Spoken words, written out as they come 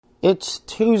It's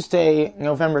Tuesday,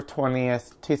 November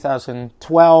 20th,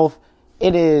 2012.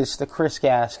 It is the Chris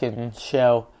Gaskin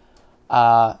Show.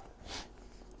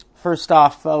 First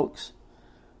off, folks,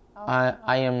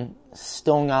 I am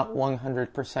still not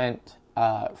 100%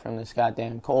 from this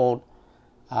goddamn cold.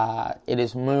 It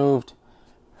has moved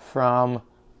from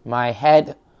my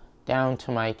head down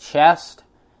to my chest,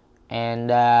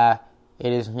 and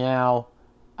it is now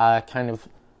kind of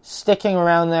sticking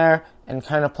around there and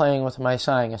kind of playing with my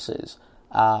sinuses.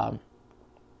 I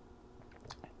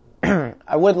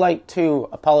would like to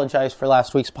apologize for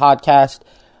last week's podcast.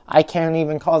 I can't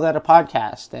even call that a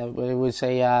podcast. It was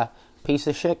a piece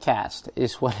of shit cast,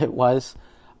 is what it was.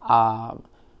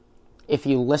 If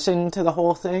you listen to the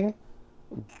whole thing,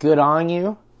 good on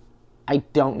you. I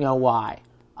don't know why.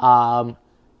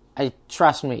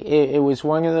 Trust me, it was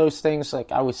one of those things,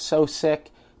 like, I was so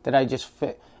sick that I just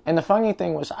fit. And the funny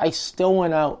thing was, I still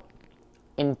went out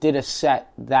and did a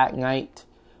set that night.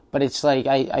 But it's like,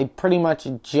 I pretty much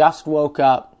just woke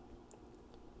up,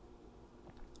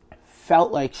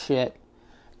 felt like shit,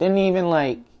 didn't even,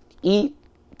 like, eat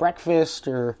breakfast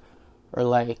or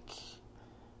like,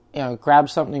 grab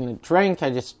something to drink.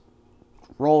 I just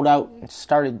rolled out and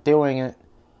started doing it.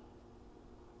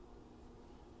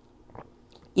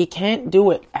 You can't do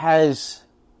it as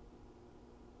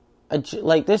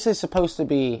this is supposed to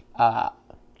be,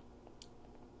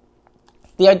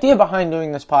 the idea behind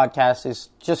doing this podcast is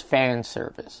just fan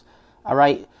service, all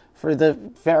right, for the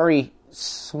very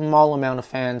small amount of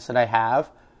fans that I have,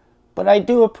 but I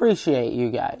do appreciate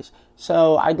you guys,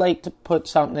 so I'd like to put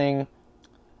something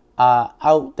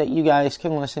out that you guys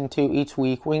can listen to each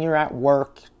week when you're at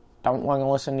work, don't want to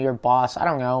listen to your boss, I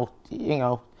don't know,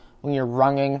 when you're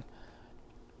running.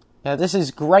 Now, this is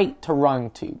great to run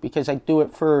to, because I do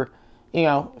it for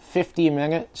 50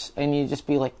 minutes, and you just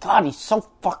be like, God, he's so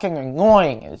fucking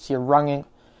annoying as you're running.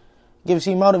 Gives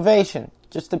you motivation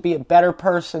just to be a better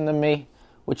person than me,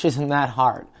 which isn't that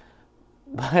hard.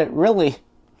 But really,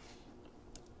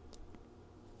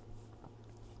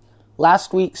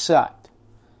 last week sucked,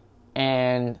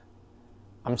 and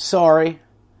I'm sorry.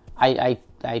 I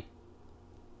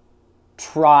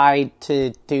tried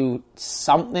to do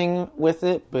something with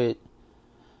it, but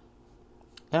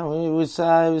it was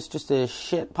just a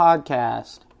shit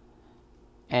podcast.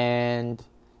 And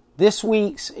this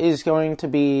week's is going to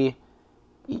be,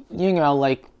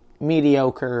 like,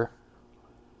 mediocre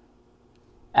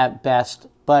at best.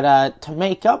 But to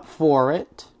make up for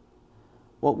it,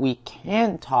 what we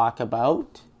can talk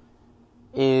about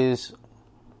is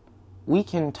we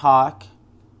can talk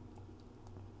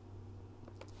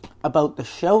about the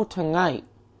show tonight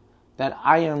that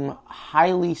I am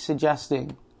highly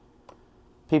suggesting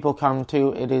people come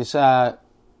to. It is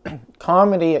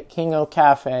comedy at Kingo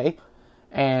Cafe,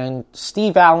 and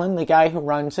Steve Allen, the guy who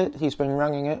runs it, he's been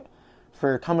running it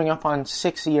for coming up on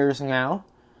 6 years now.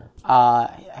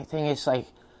 I think it's like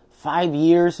 5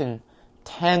 years and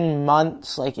 10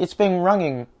 months. Like, it's been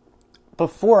running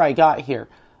before I got here.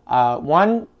 They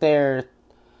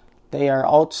are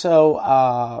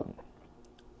also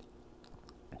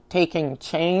taking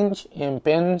change in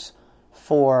bins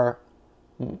for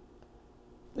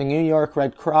the New York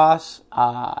Red Cross.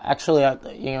 Actually,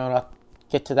 I'll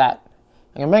get to that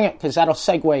in a minute, because that'll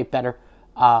segue better.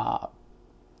 But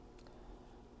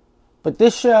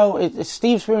this show,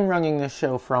 Steve's been running this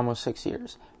show for almost 6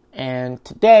 years. And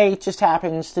today just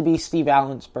happens to be Steve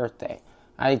Allen's birthday.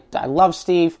 I love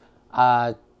Steve.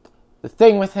 The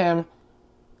thing with him,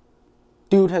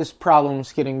 dude has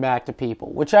problems getting back to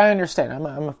people, which I understand.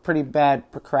 I'm a pretty bad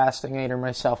procrastinator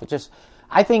myself.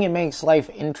 I think it makes life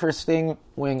interesting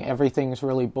when everything's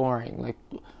really boring. Like,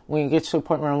 when it gets to a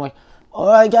point where I'm like, oh,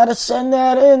 I gotta send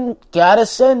that in, gotta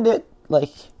send it.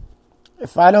 Like,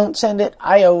 if I don't send it,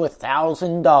 I owe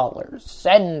 $1,000.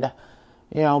 Send.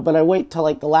 But I wait till,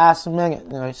 like, the last minute,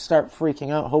 and I start freaking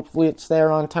out. Hopefully it's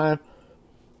there on time.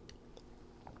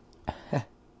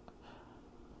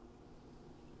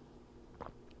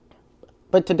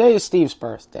 But today is Steve's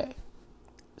birthday.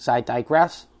 So I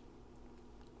digress.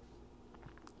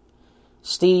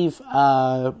 Steve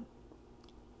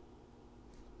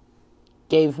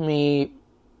gave me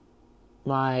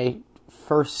my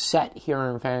first set here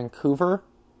in Vancouver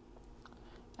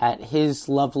at his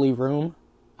lovely room,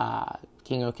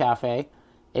 Kingo Cafe.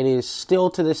 It is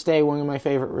still to this day one of my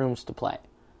favorite rooms to play.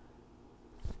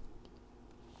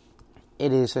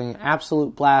 It is an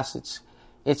absolute blast.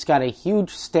 It's got a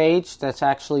huge stage that's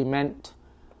actually meant,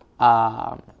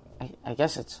 I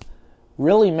guess it's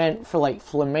really meant for, like,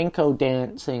 flamenco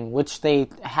dancing, which they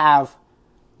have,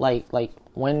 like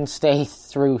Wednesday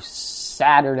through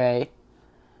Saturday.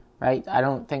 right? I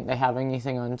don't think they have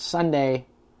anything on Sunday.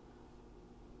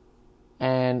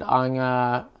 And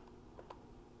on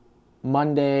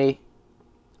Monday,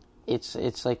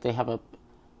 it's like they have a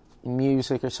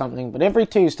music or something. But every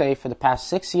Tuesday for the past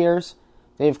 6 years,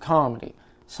 they have comedy.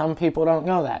 Some people don't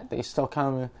know that. They still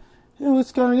come and, hey,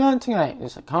 what's going on tonight?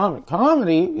 It's a comedy.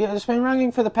 Comedy? Yeah, it's been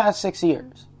running for the past 6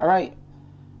 years. All right?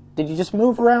 Did you just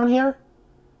move around here?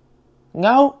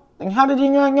 No? Then how did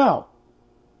you not know?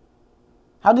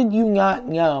 How did you not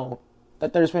know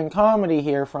that there's been comedy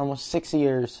here for almost 6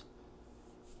 years?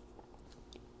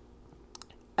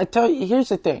 I tell you, here's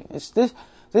the thing. This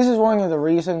is one of the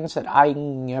reasons that I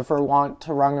never want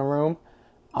to run a room.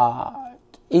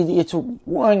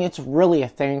 It's really a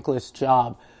thankless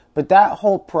job. But that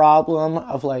whole problem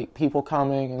of, like, people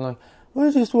coming and, like, we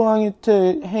just wanted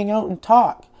to hang out and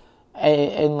talk.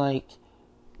 And like,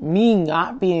 me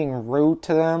not being rude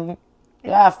to them.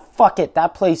 Yeah, fuck it.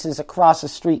 That place is across the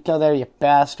street. Go there, you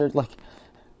bastard. Like,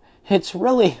 it's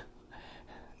really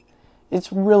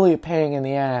a pain in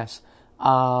the ass.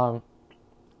 I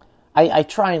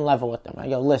try and level with them. I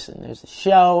go, listen, there's a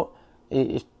show.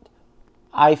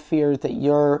 I fear that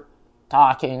your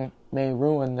talking may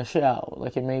ruin the show.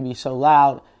 Like, it may be so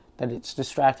loud that it's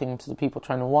distracting to the people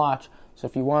trying to watch. So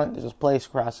if you want, there's a place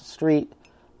across the street.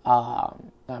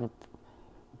 The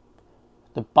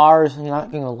bar is not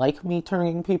going to like me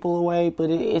turning people away, but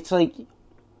it's like,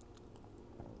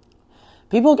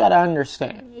 people got to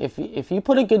understand, if you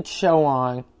put a good show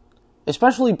on,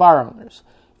 especially bar owners,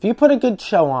 if you put a good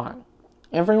show on,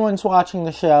 everyone's watching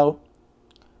the show,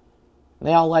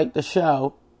 they all like the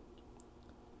show,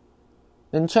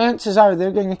 then chances are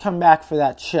they're going to come back for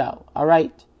that show,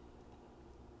 alright?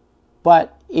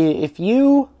 But if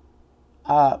you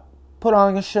put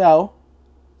on a show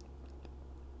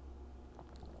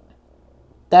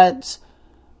that's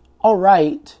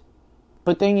alright,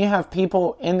 but then you have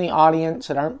people in the audience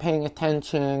that aren't paying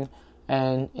attention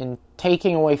and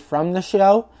taking away from the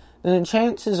show, then the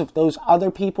chances of those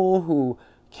other people who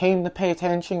came to pay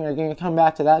attention are going to come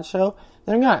back to that show,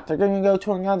 they're not. They're going to go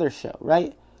to another show,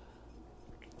 right?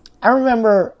 I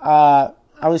remember I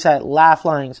was at Laugh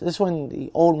Lines. This is when the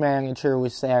old manager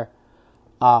was there.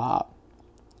 And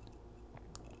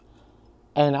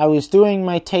I was doing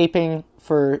my taping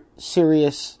for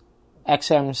Sirius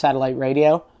XM satellite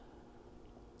radio.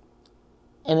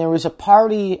 And there was a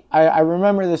party, I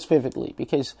remember this vividly,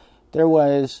 because there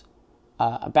was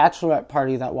a bachelorette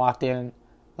party that walked in,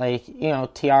 like, you know,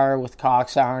 tiara with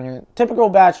cocks on it,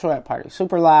 typical bachelorette party,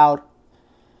 super loud,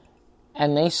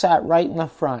 and they sat right in the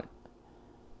front.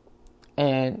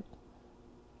 And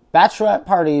bachelorette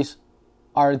parties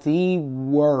are the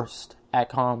worst at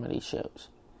comedy shows.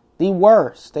 The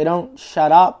worst. They don't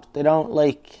shut up, they don't,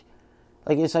 like,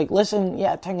 it's like, listen,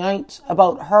 yeah, tonight's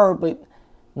about her, but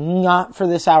not for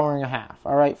this hour and a half,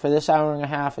 alright? For this hour and a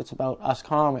half, it's about us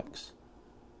comics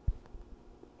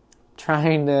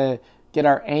trying to get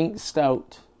our angst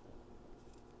out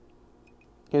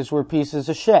because we're pieces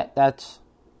of shit. That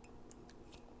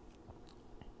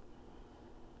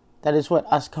is what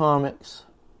us comics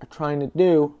are trying to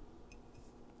do.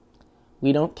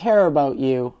 We don't care about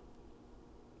you.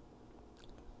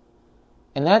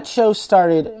 And that show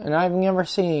started, and I've never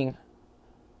seen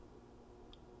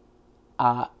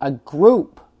a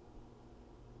group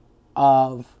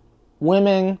of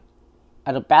women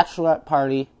at a bachelorette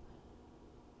party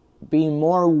be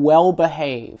more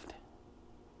well-behaved.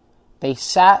 They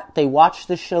sat, they watched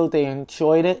the show, they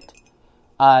enjoyed it.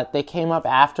 They came up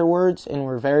afterwards and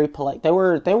were very polite. They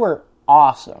were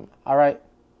awesome, alright?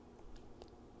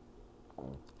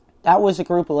 That was a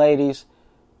group of ladies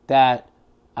that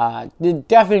did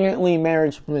definitely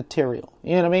marriage material.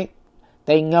 You know what I mean?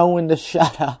 They know when to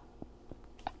shut up.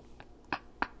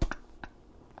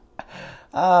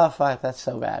 Oh, fuck, that's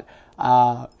so bad.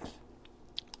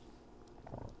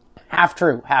 Half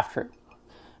true.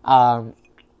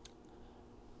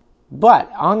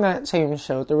 But on that same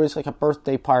show, there was like a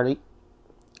birthday party.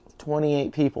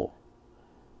 28 people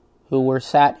who were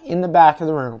sat in the back of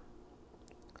the room.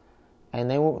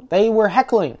 And they were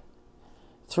heckling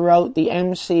throughout the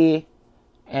MC,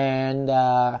 and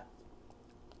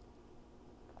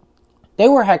they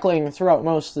were heckling throughout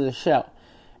most of the show.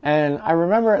 And I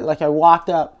remember, like, I walked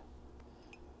up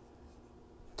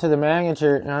to the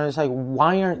manager, and I was like,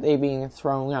 why aren't they being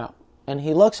thrown out? And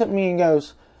he looks at me and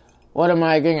goes, what am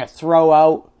I going to throw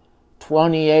out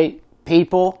 28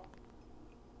 people?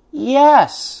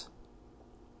 Yes.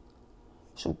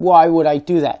 So why would I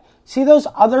do that? See those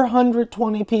other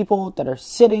 120 people that are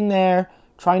sitting there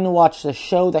trying to watch the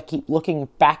show that keep looking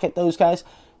back at those guys?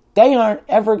 They aren't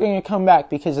ever going to come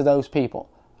back because of those people.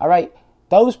 Alright?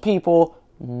 Those people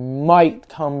might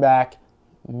come back,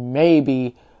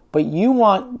 maybe, but you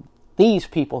want these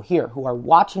people here who are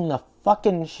watching the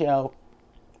fucking show.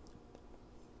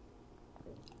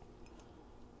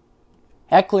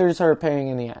 Hecklers are a pain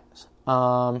in the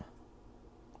ass.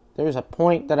 There's a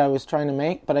point that I was trying to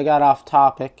make, but I got off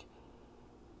topic.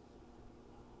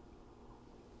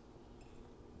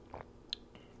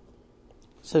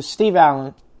 So Steve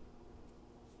Allen,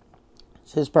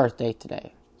 it's his birthday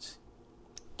today.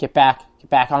 Get back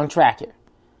on track here.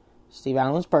 Steve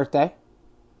Allen's birthday.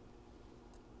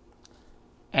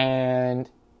 And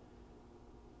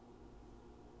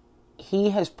he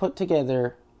has put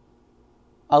together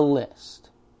a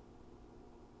list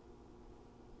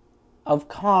of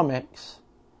comics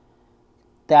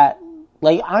that,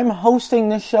 like, I'm hosting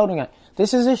this show tonight.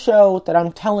 This is a show that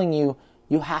I'm telling you,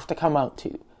 you have to come out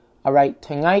to. Alright,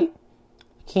 tonight,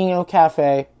 Kino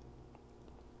Cafe,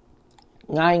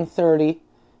 9:30.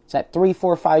 It's at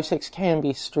 3456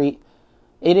 Canby Street.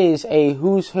 It is a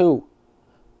who's who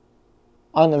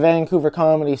on the Vancouver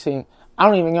comedy scene. I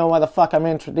don't even know why the fuck I'm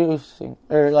introducing,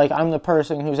 or like I'm the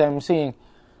person who's emceeing.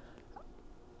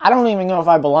 I don't even know if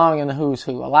I belong in the who's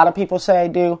who. A lot of people say I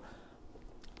do.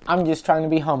 I'm just trying to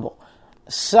be humble.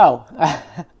 So,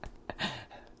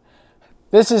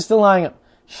 this is the lineup.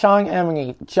 Sean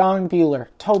Emily, John Bueller,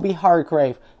 Toby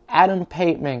Hargrave, Adam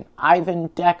Pateman, Ivan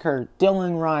Decker,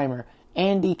 Dylan Reimer,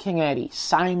 Andy Kinetti,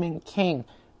 Simon King,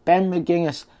 Ben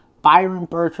McGinnis, Byron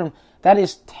Bertram. That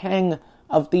is 10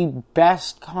 of the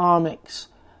best comics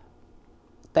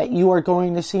that you are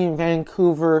going to see in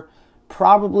Vancouver,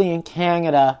 probably in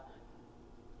Canada.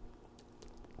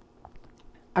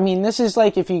 I mean, this is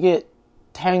like if you get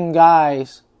 10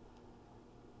 guys.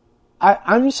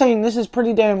 I'm saying this is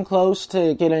pretty damn close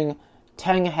to getting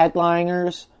 10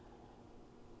 headliners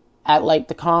at, like,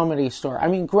 the Comedy Store. I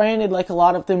mean, granted, like, a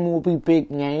lot of them will be big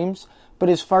names, but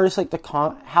as far as, like,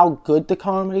 how good the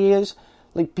comedy is,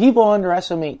 like, people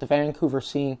underestimate the Vancouver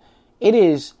scene. It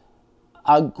is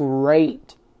a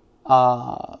great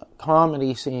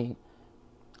comedy scene.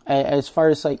 As far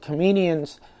as, like,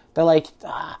 comedians, they're like,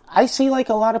 I see, like,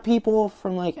 a lot of people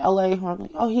from, like, LA who are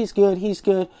like, oh, he's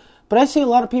good. But I see a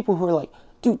lot of people who are like,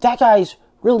 dude, that guy's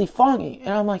really funny.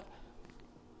 And I'm like,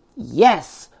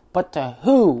 yes, but to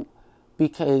who?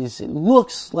 Because it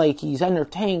looks like he's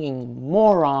entertaining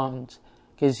morons.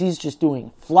 Because he's just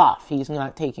doing fluff. He's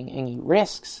not taking any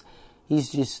risks. He's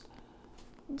just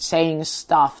saying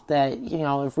stuff that, you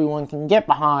know, everyone can get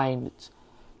behind.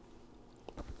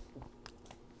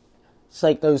 It's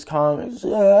like those comics.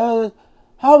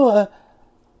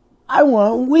 I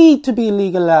want weed to be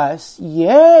legalized.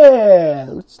 Yeah,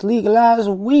 let's legalize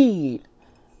weed.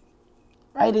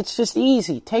 Right? It's just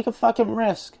easy. Take a fucking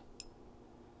risk.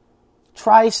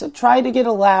 Try to get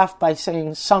a laugh by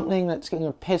saying something that's going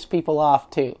to piss people off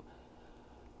too.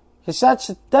 Because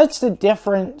that's the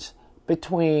difference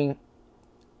between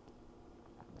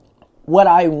what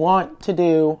I want to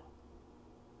do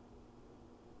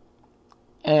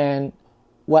and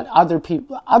what other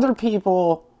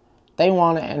people, they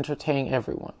want to entertain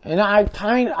everyone. And I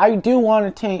do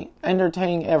want to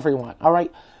entertain everyone,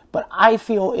 alright? But I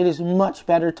feel it is much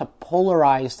better to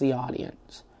polarize the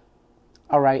audience.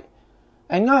 Alright?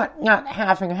 And not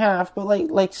half and half, but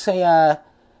like say an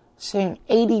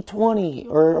 80-20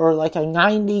 or like a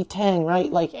 90-10,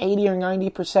 right? Like 80 or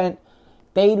 90%,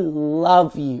 they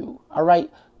love you,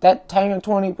 alright? That 10 or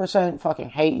 20% fucking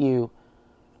hate you.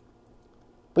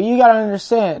 But you gotta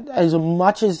understand, as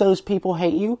much as those people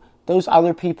hate you, those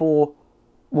other people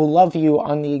will love you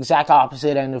on the exact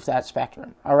opposite end of that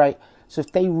spectrum, alright? So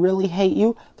if they really hate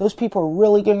you, those people are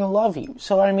really going to love you.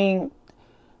 So, I mean,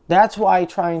 that's why I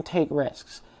try and take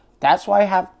risks. That's why I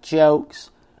have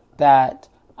jokes that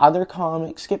other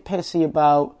comics get pissy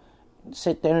about.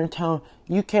 Sit there and tell them,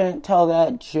 you can't tell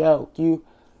that joke. You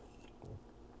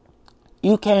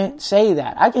can't say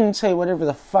that. I can say whatever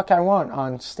the fuck I want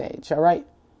on stage, alright?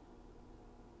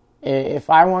 If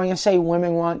I want to say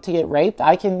women want to get raped,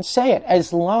 I can say it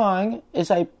as long as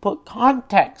I put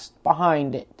context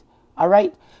behind it.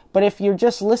 Alright? But if you're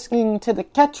just listening to the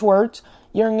catchwords,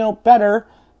 you're no better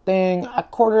than a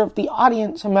quarter of the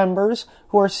audience members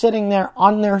who are sitting there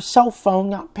on their cell phone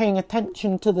not paying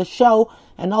attention to the show,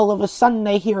 and all of a sudden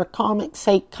they hear a comic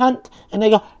say cunt, and they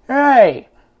go, hey,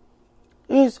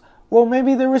 well,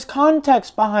 maybe there was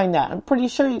context behind that. I'm pretty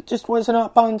sure it just wasn't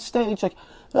up on stage like,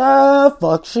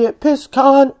 fuck, shit, piss,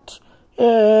 cunt,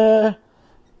 yeah.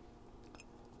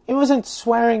 He wasn't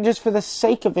swearing just for the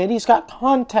sake of it. He's got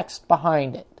context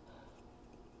behind it.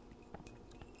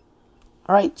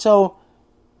 Alright, so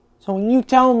when you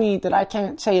tell me that I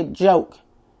can't say a joke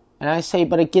and I say,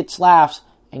 but it gets laughs,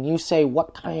 and you say,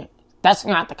 what kind? That's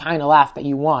not the kind of laugh that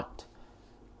you want.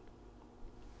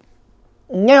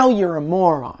 Now you're a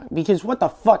moron, because what the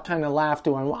fuck kind of laugh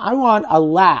do I want? I want a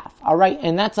laugh, alright?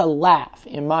 And that's a laugh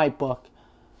in my book.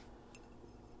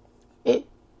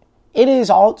 It is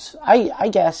alt. I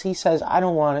guess he says I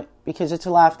don't want it because it's a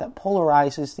laugh that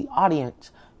polarizes the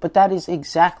audience. But that is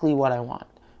exactly what I want.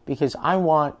 Because I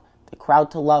want the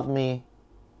crowd to love me.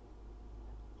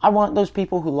 I want those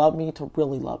people who love me to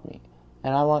really love me.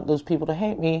 And I want those people to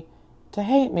hate me to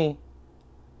hate me.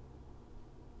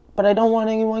 But I don't want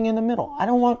anyone in the middle. I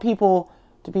don't want people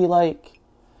to be like...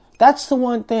 That's the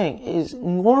one thing, is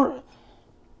more...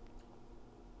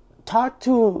 Talk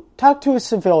to a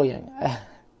civilian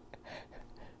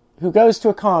who goes to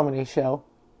a comedy show.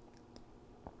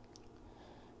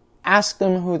 Ask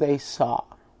them who they saw.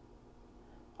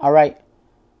 Alright?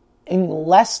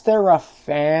 Unless they're a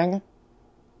fan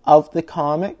of the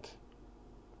comic,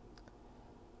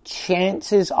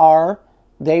 chances are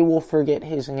they will forget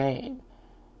his name.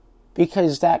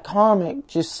 Because that comic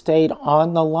just stayed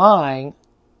on the line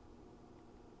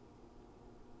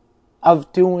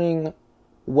of doing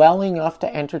well enough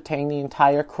to entertain the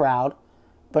entire crowd,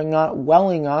 but not well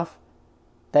enough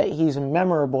that he's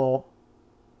memorable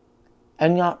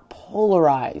and not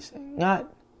polarizing.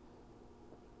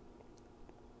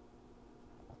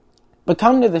 But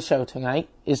come to the show tonight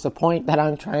is the point that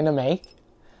I'm trying to make.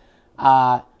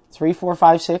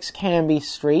 3456 Canby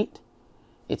Street.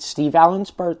 It's Steve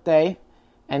Allen's birthday.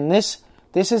 And this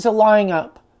is a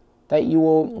lineup that you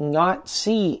will not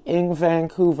see in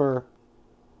Vancouver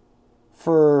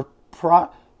for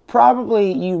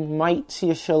probably you might see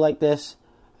a show like this,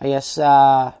 I guess,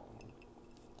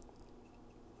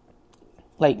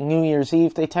 like New Year's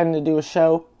Eve, they tend to do a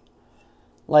show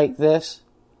like this.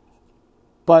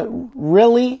 But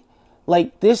really,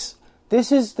 like this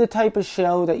is the type of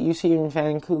show that you see in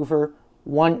Vancouver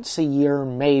once a year,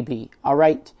 maybe,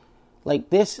 alright? Like,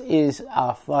 this is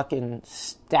a fucking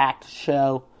stacked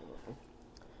show.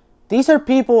 These are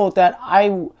people that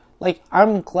I'm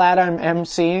glad I'm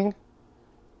emceeing.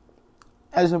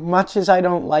 As much as I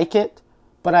don't like it,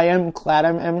 but I am glad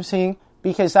I'm emceeing,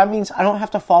 because that means I don't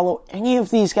have to follow any of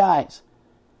these guys.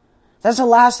 That's the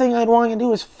last thing I'd want to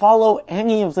do, is follow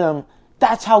any of them.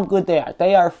 That's how good they are.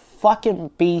 They are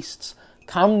fucking beasts.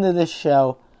 Come to this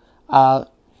show. Come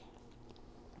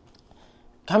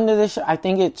to this show. I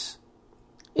think is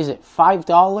it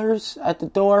 $5 at the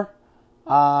door?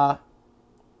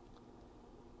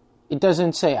 It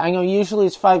doesn't say. I know usually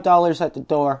it's $5 at the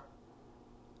door.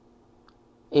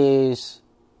 Is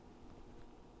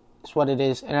what it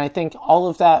is. And I think all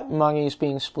of that money is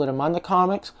being split among the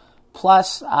comics.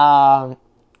 Plus,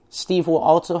 Steve will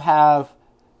also have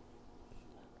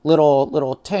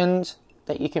little tins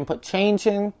that you can put change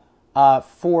in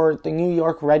for the New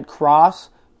York Red Cross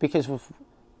because of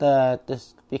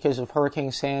because of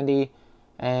Hurricane Sandy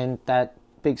and that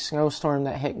big snowstorm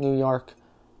that hit New York.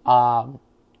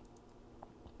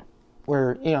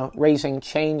 We're raising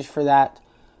change for that.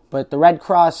 But the Red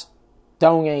Cross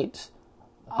donates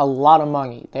a lot of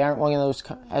money. They aren't one of those,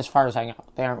 as far as I know,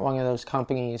 they aren't one of those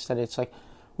companies that it's like,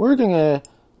 we're going to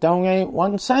donate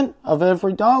 1 cent of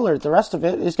every dollar. The rest of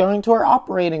it is going to our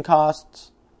operating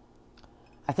costs.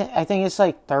 I think it's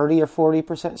like 30 or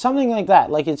 40%, something like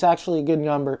that. Like, it's actually a good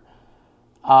number.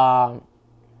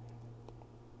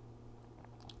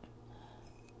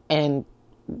 And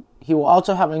he will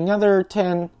also have another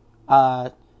 10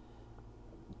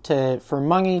 for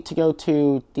money to go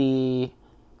to the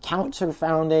Cancer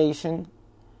Foundation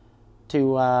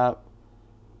to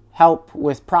help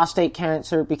with prostate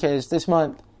cancer, because this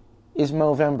month is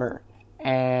Movember,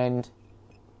 and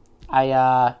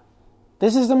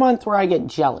this is the month where I get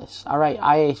jealous. All right,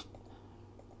 I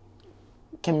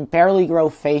can barely grow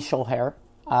facial hair,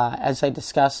 as I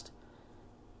discussed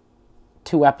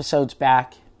 2 episodes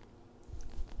back.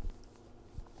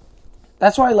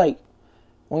 That's why,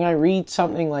 when I read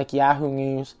something like Yahoo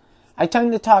News, I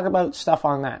tend to talk about stuff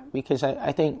on that, because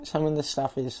I think some of this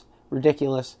stuff is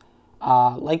ridiculous.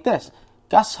 Like this.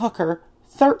 Gus Hooker,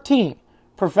 13,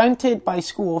 prevented by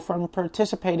school from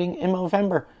participating in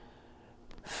Movember.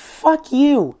 Fuck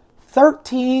you.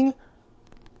 13,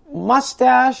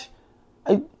 mustache.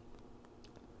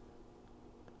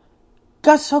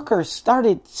 Gus Hooker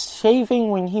started shaving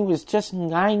when he was just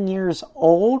 9 years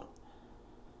old.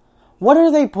 What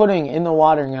are they putting in the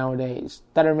water nowadays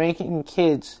that are making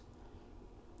kids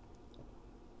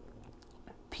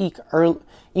peak early?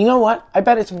 You know what? I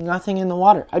bet it's nothing in the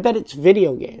water. I bet it's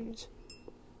video games.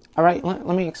 Alright, let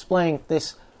me explain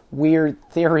this weird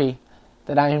theory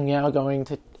that I am now going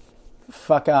to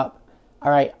fuck up.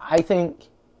 All right, I think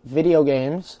video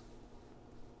games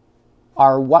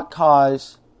are what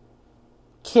cause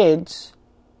kids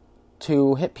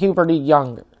to hit puberty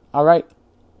younger. All right?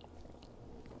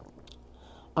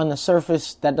 On the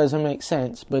surface, that doesn't make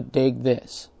sense, but dig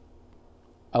this.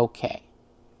 Okay.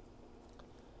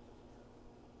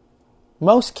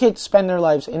 Most kids spend their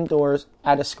lives indoors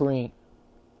at a screen.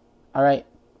 All right?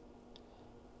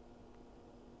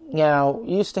 Now,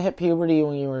 you used to hit puberty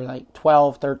when you were like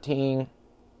 12, 13.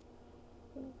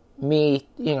 Me,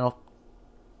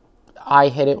 I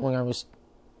hit it when I was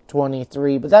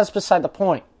 23, but that's beside the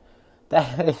point.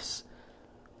 That is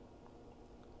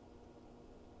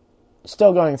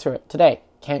still going through it today.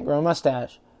 Can't grow a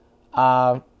mustache.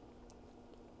 But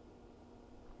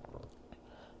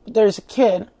there's a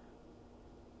kid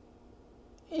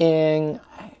in,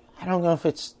 I don't know if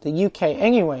it's the UK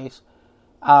anyways,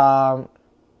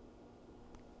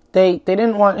 they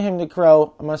didn't want him to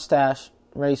grow a mustache,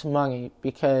 raise money,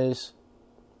 because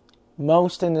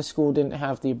most in the school didn't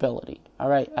have the ability. All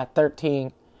right, at 13,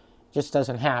 it just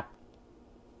doesn't happen.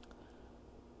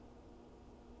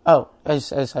 Oh,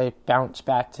 as I bounce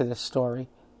back to this story,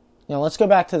 let's go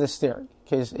back to this theory,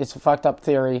 because it's a fucked up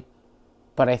theory,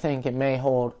 but I think it may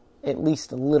hold at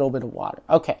least a little bit of water.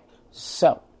 Okay,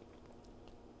 so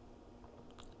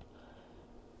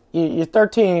you're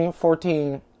 13,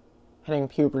 14, hitting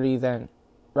puberty then,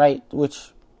 right?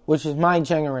 Which is my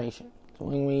generation.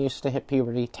 When we used to hit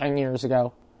puberty 10 years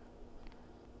ago.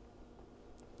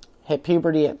 Hit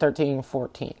puberty at 13,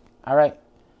 14. All right?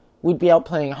 We'd be out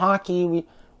playing hockey.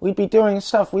 We'd be doing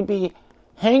stuff. We'd be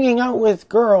hanging out with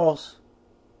girls.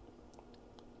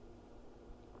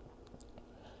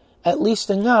 At least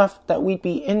enough that we'd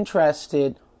be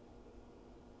interested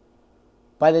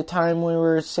by the time we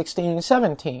were 16,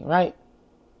 17, right?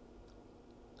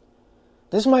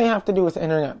 This might have to do with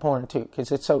internet porn too,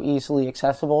 because it's so easily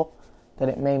accessible that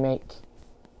it may make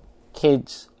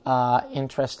kids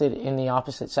interested in the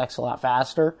opposite sex a lot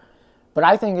faster. But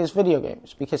I think it's video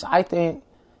games, because I think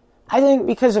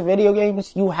because of video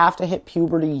games, you have to hit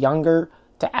puberty younger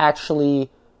to actually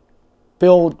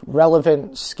build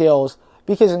relevant skills.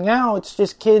 Because now it's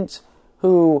just kids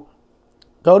who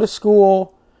go to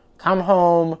school, come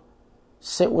home,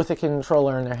 sit with a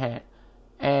controller in their hand.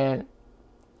 And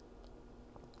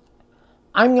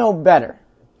I'm no better,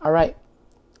 all right?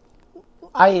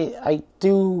 I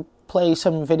do play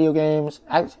some video games.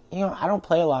 I don't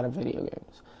play a lot of video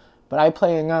games, but I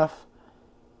play enough.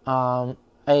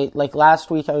 Like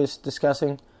last week I was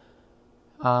discussing,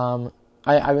 I've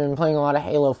been playing a lot of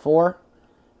Halo 4.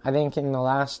 I think in the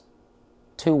last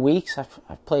 2 weeks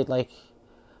I've played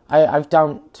I've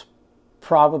dumped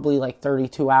probably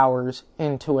 32 hours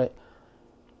into it.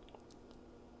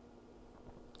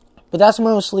 But that's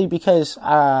mostly because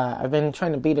I've been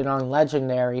trying to beat it on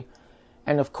Legendary.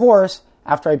 And of course,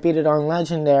 after I beat it on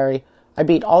Legendary, I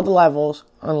beat all the levels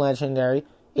on Legendary.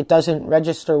 It doesn't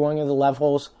register one of the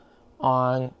levels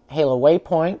on Halo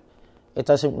Waypoint. It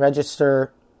doesn't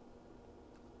register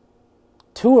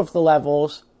 2 of the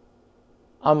levels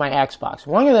on my Xbox.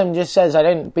 One of them just says I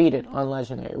didn't beat it on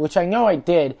Legendary, which I know I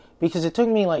did because it took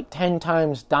me 10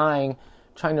 times dying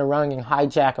trying to run and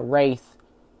hijack a Wraith.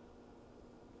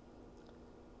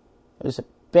 It was a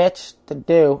bitch to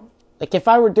do. If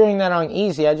I were doing that on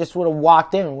easy, I just would have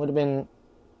walked in and would have been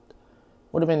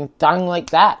done like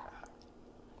that.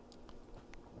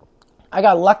 I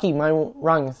got lucky my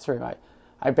run through.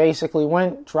 I basically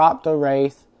went, dropped a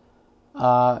Wraith,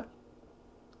 ran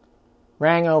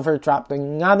over, dropped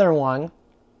another one,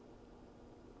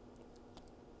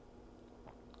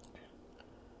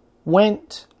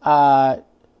 went,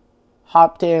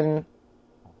 hopped in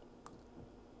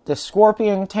the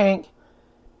Scorpion tank,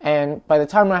 and by the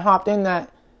time I hopped in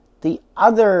that, the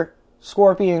other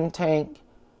Scorpion tank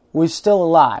was still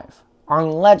alive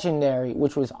on Legendary,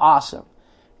 which was awesome.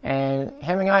 And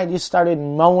him and I just started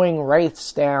mowing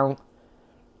Wraiths down.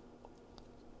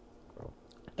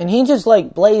 And he just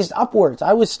blazed upwards.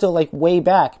 I was still way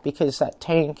back because that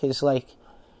tank is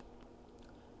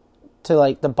to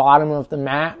the bottom of the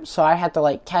map. So I had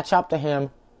to catch up to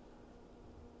him.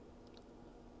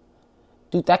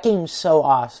 Dude, that game's so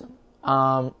awesome.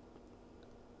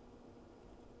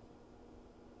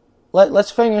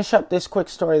 Let's finish up this quick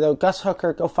story, though. Gus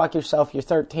Hooker, go fuck yourself. You're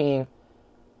 13.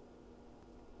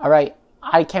 All right,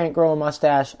 I can't grow a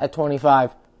mustache at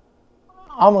 25.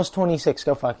 Almost 26,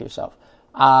 go fuck yourself.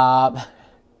 I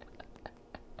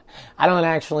don't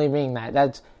actually mean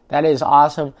that. That is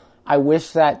awesome. I wish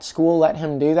that school let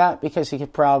him do that because he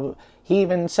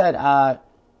even said,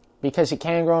 because he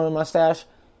can grow a mustache,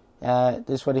 this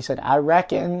is what he said, I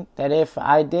reckon that if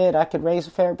I did, I could raise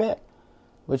a fair bit.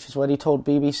 which is what he told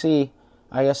BBC.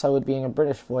 I guess I would be in a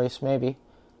British voice, maybe.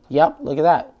 Yep, look at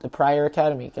that. The Pryor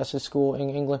Academy. Guess a school in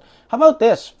England. How about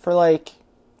this? For like...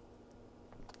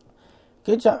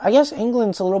 Good job. I guess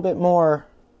England's a little bit more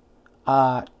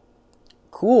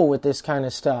cool with this kind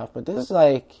of stuff. But this is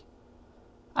like...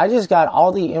 I just got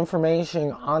all the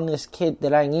information on this kid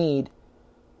that I need,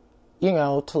 you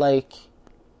know, to like...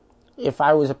 If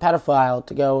I was a pedophile,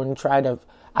 to go and try to...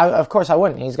 of course I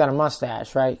wouldn't. He's got a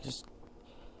mustache, right? Just,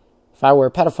 if I were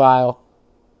a pedophile...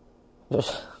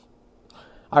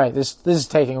 Alright, this is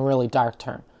taking a really dark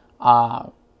turn.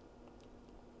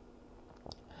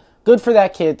 Good for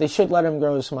that kid. They should let him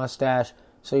grow his mustache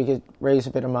so he could raise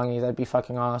a bit of money. That'd be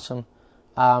fucking awesome.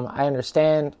 I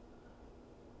understand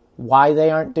why they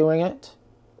aren't doing it.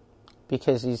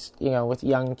 Because he's, you know, with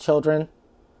young children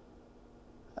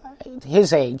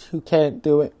his age who can't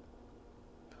do it.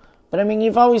 But I mean,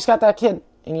 you've always got that kid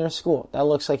in your school that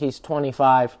looks like he's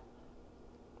 25.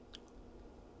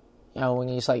 You know, when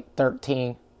he's like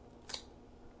 13.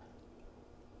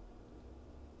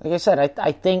 Like I said,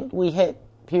 I think we hit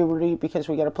puberty because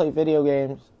we got to play video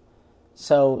games.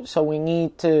 So we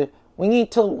need to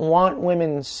want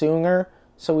women sooner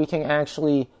so we can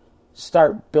actually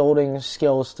start building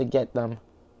skills to get them.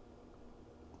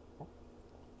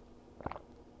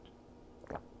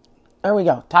 There we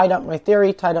go. Tied up my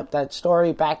theory, tied up that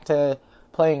story, back to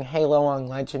playing Halo on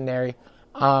Legendary.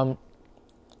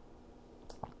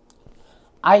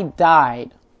 I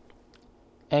died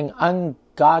an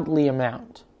ungodly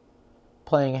amount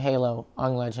playing Halo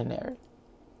on Legendary.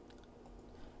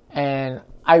 And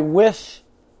I wish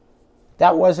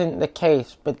that wasn't the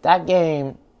case, but that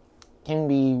game can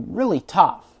be really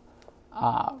tough.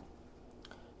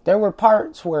 There were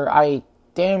parts where I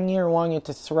damn near wanted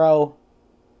to throw...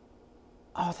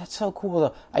 Oh, that's so cool,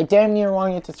 though. I damn near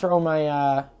wanted to throw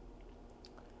my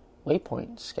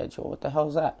waypoint schedule. What the hell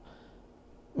is that?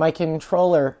 My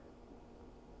controller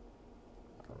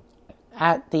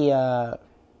at the...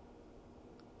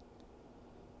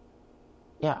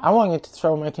 Yeah, I wanted to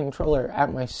throw my controller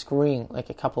at my screen like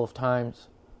a couple of times.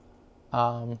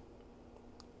 My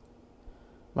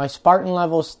Spartan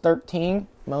level's 13,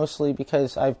 mostly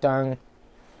because I've done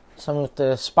some of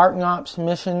the Spartan Ops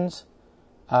missions.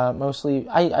 Mostly,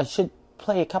 I should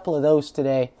play a couple of those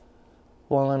today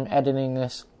while I'm editing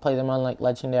this. Play them on like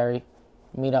Legendary.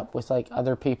 Meet up with like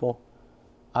other people.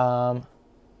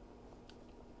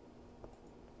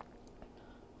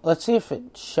 Let's see if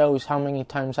it shows how many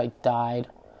times I died.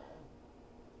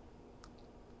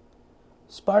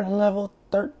 Spartan level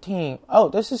 13. Oh,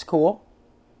 this is cool.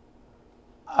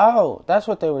 Oh, that's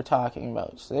what they were talking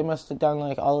about. So they must have done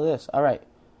like all of this. Alright.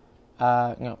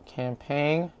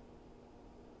 Campaign.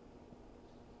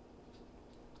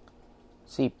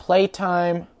 See,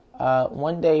 playtime.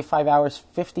 1 day, 5 hours,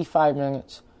 55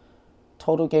 minutes.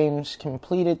 Total games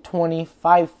completed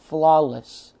 25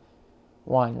 flawless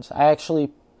ones. I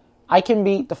can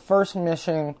beat the first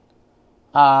mission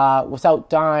without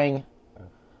dying.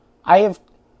 I have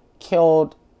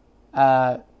killed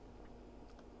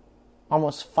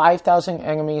almost 5,000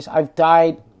 enemies. I've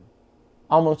died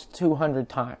almost 200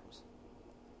 times.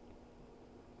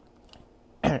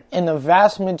 And the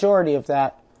vast majority of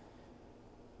that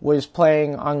was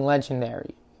playing on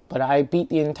Legendary. But I beat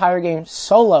the entire game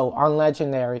solo on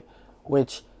Legendary,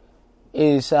 which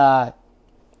is...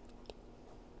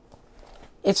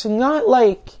 it's not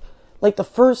like the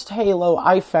first Halo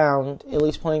I found, at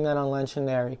least playing that on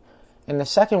Legendary. And the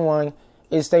second one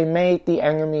is they made the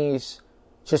enemies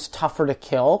just tougher to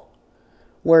kill.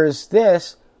 Whereas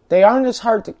this, they aren't as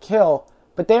hard to kill,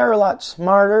 but they are a lot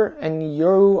smarter and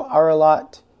you are a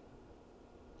lot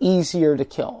easier to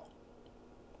kill.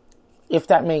 If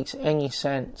that makes any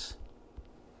sense.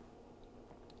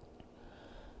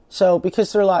 So,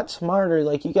 because they're a lot smarter,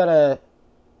 like, you gotta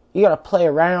play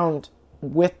around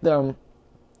with them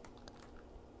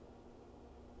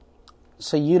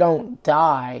so you don't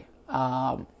die.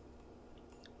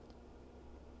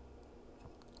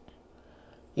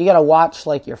 You gotta watch,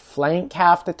 like, your flank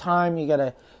half the time.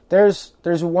 There's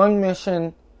one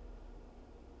mission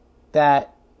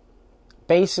that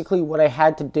basically what I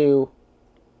had to do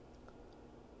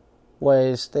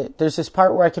was that there's this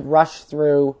part where I could rush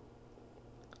through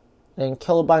and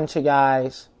kill a bunch of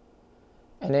guys,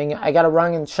 and then I gotta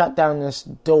run and shut down this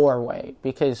doorway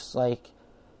because, like,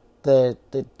 the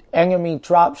enemy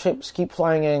dropships keep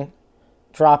flying in,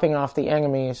 dropping off the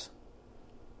enemies,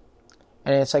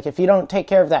 and it's like if you don't take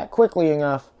care of that quickly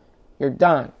enough, you're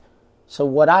done. So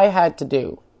what I had to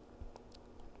do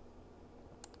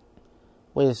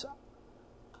was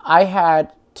I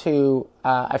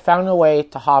found a way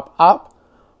to hop up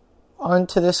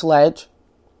onto this ledge.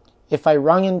 If I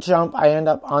run and jump, I end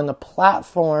up on the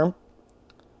platform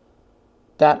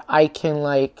that I can,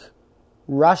 like,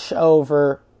 rush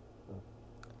over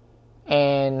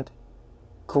and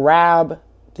grab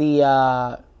the,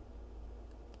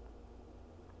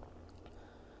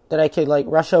 that I could, like,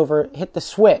 rush over, hit the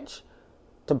switch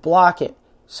to block it.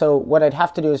 So what I'd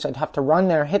have to do is I'd have to run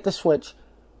there, hit the switch,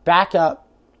 back up,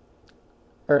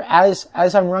 or as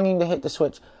I'm running to hit the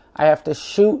switch, I have to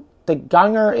shoot the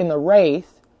gunner in the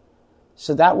Wraith,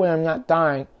 so that way I'm not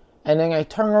dying, and then I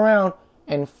turn around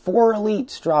and 4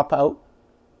 elites drop out,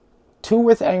 2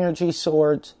 with energy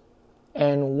swords,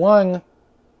 and 1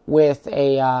 with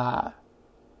a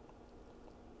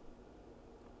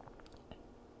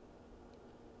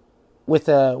with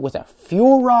a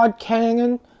fuel rod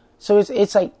cannon. So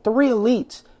it's like 3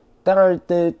 elites that are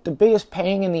the biggest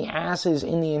pain in the asses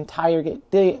in the entire game.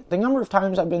 The number of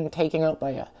times I've been taken out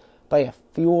by a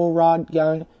fuel rod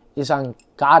gun is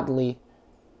ungodly.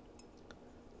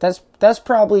 That's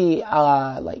probably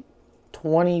like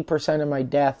 20% of my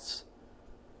deaths.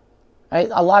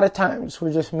 A lot of times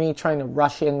were just me trying to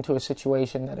rush into a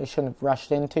situation that I shouldn't have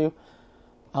rushed into.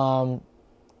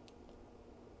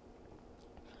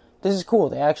 This is cool.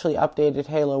 They actually updated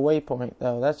Halo Waypoint,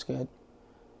 though. That's good.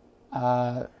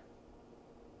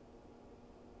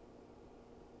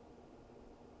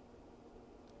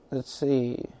 Let's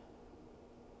see.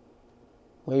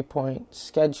 Waypoint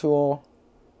schedule.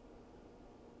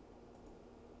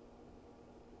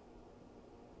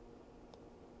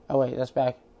 Oh, wait, that's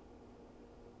back.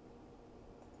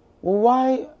 Well,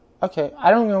 why? Okay, I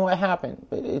don't know what happened,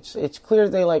 but it's clear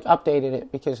they, like, updated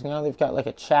it, because now they've got, like,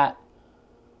 a chat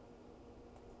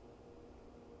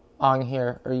on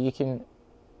here, or you can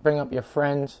bring up your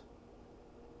friends.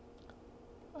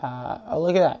 Oh,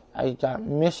 look at that. I got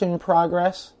mission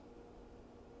progress.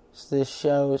 So this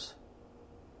shows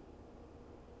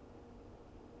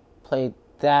played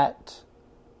that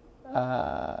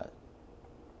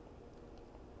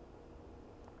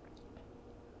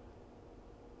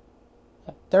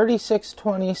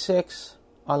 3626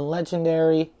 on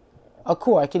legendary. Oh,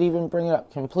 cool. I could even bring it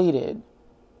up. Completed.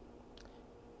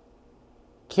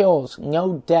 Kills,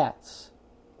 no deaths.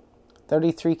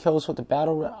 33 kills with the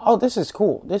battle. Oh, this is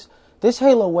cool. This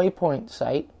Halo Waypoint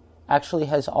site actually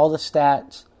has all the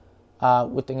stats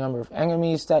with the number of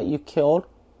enemies that you killed,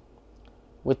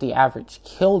 with the average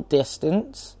kill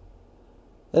distance.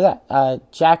 Look at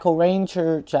that. Jackal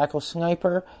Ranger, Jackal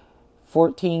Sniper,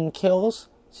 14 kills,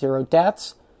 0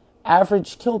 deaths.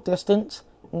 Average kill distance,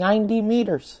 90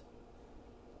 meters.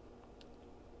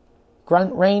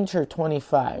 Grunt Ranger,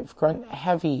 25. Grunt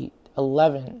Heavy,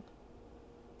 11.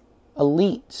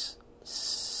 Elites,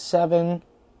 7.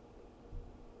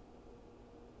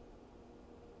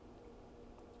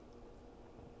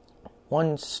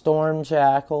 One Storm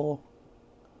Jackal.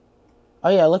 Oh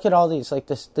yeah, look at all these. Like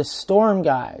the Storm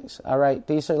guys. Alright,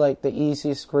 these are like the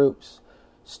easiest groups.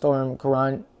 Storm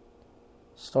Grunt,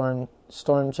 Storm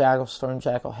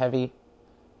Jackal Heavy,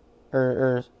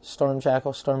 or Storm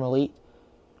Jackal, Storm Elite.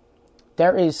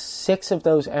 There is 6 of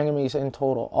those enemies in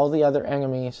total. All the other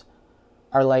enemies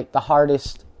are like the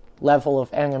hardest level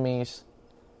of enemies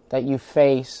that you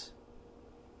face.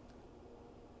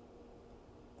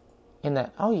 In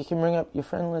that, oh, you can bring up your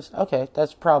friend list. Okay,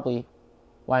 that's probably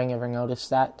why I never noticed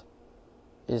that.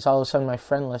 Is all of a sudden my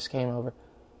friend list came over.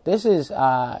 This is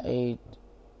a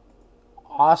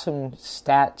awesome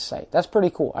stat site. That's pretty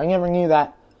cool. I never knew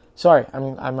that. Sorry,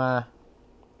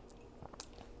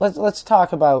 let's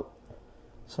talk about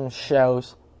some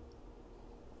shows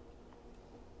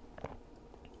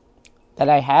that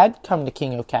I had. Come to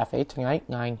Kingo Cafe tonight,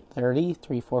 9:30,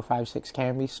 3456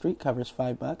 Canby Street. Covers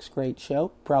 $5. Great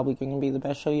show. Probably going to be the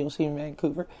best show you'll see in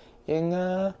Vancouver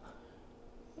in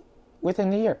within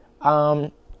the year.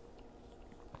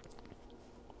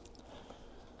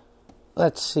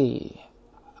 Let's see.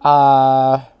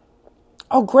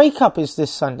 Grey Cup is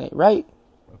this Sunday, right?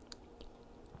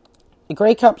 The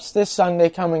Grey Cup's this Sunday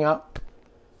coming up.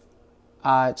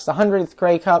 It's the 100th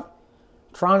Grey Cup.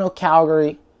 Toronto,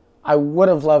 Calgary. I would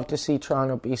have loved to see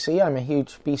Toronto, BC. I'm a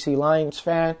huge BC Lions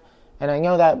fan, and I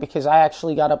know that because I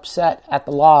actually got upset at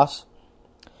the loss,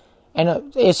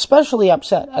 and especially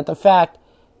upset at the fact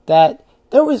that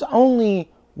there was only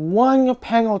 1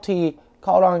 penalty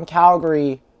called on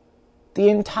Calgary the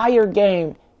entire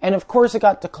game, and of course it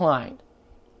got declined.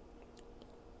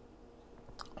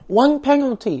 1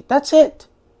 penalty. That's it.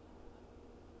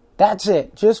 That's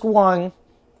it. Just 1.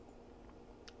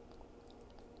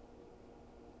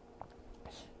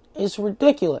 It's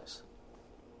ridiculous.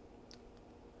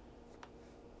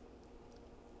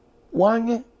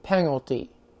 1 penalty.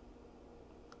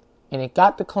 and it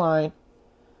got declined.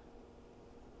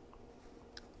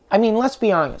 I mean, let's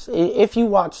be honest. If you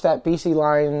watched that BC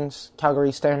Lions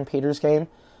Calgary Stampeders game,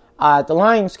 the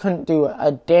Lions couldn't do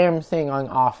a damn thing on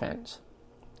offense.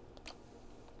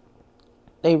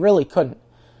 They really couldn't.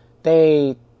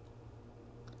 They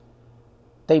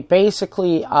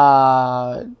basically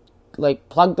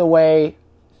plugged away.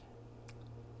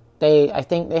 I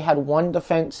think they had one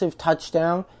defensive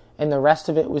touchdown, and the rest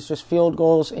of it was just field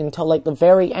goals until the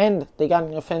very end. They got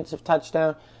an offensive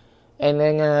touchdown, and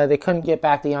then they couldn't get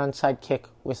back the onside kick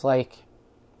with a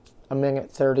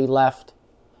minute 30 left,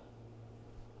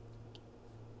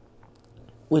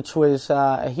 which was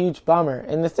a huge bummer.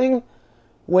 And the thing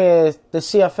with the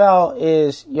CFL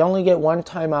is you only get one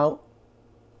timeout,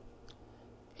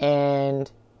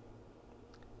 and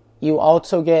you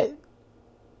also get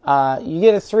a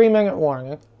 3-minute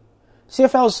warning.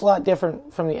 CFL is a lot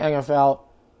different from the NFL.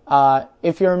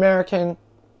 If you're American,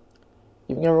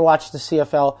 you've never watched the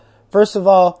CFL. First of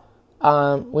all,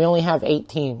 we only have 8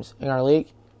 teams in our league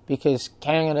because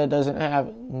Canada doesn't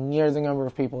have near the number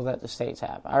of people that the States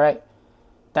have. All right?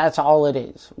 That's all it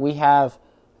is. We have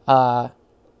 8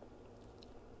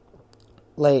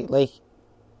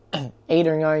 or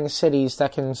 9 cities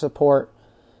that can support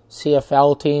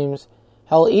CFL teams.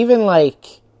 Hell, even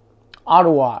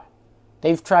Ottawa,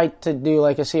 they've tried to do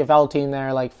a CFL team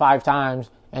there 5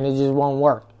 times, and it just won't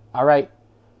work. All right?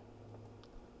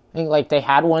 I think they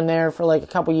had one there for a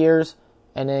couple years,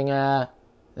 and then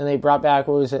they brought back,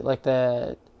 what was it,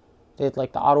 the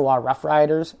Ottawa Rough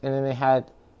Riders, and then they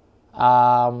had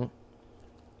what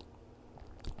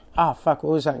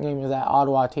was that name of that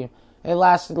Ottawa team? It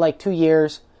lasted 2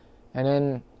 years, and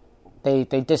then they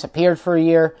disappeared for a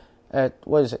year.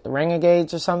 What is it, the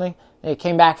Renegades or something? They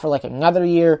came back for another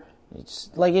year. It's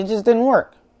it just didn't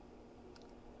work.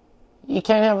 You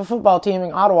can't have a football team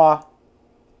in Ottawa.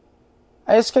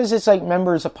 It's because it's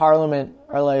members of parliament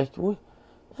are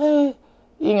hey,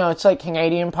 it's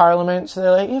Canadian parliament, so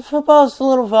they're football's a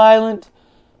little violent.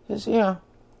 All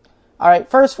right,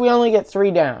 first we only get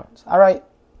 3 downs. All right,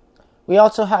 we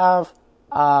also have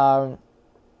I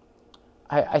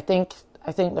think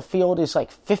the field is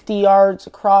 50 yards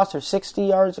across or 60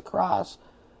 yards across.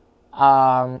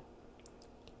 I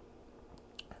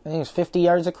think it's 50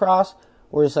 yards across,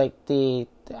 whereas the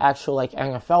actual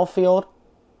NFL field,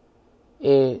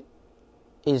 it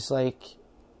is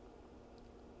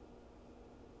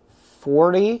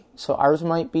 40, so ours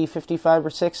might be 55 or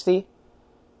 60.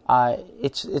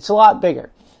 It's a lot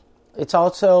bigger. It's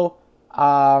also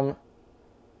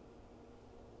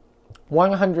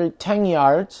 110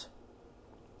 yards.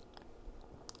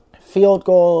 Field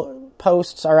goal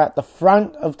posts are at the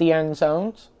front of the end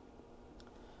zones.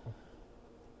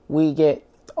 We get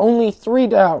only 3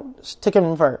 downs to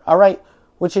convert. All right,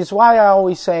 which is why I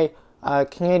always say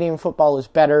Canadian football is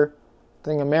better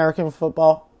than American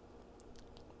football.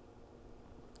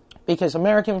 Because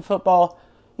American football,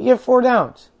 you get 4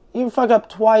 downs. You can fuck up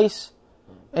twice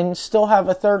and still have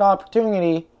a third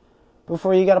opportunity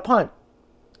before you got a punt.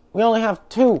 We only have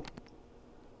 2.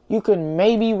 You could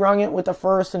maybe run it with the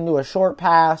first and do a short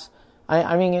pass.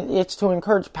 I mean, it's to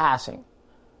encourage passing.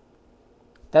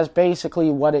 That's basically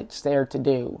what it's there to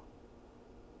do.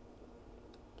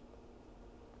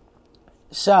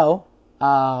 So,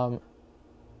 as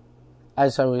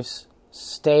I was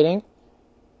stating,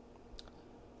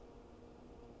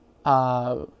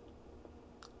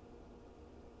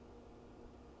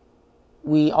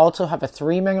 we also have a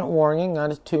 3-minute warning,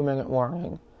 not a 2-minute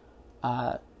warning.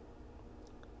 And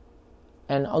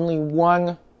only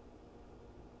one,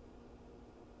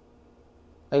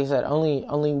 like I said, only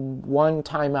one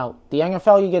timeout. The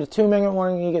NFL, you get a 2-minute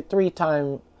warning, you get 3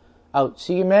 timeouts.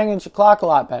 So you manage your clock a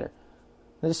lot better.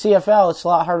 In the CFL, it's a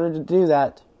lot harder to do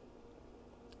that.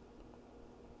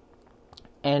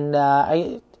 And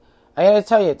I gotta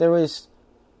tell you, there was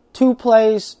 2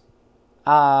 plays,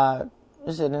 in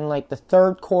the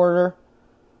third quarter,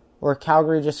 where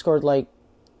Calgary just scored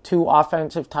 2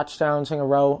 offensive touchdowns in a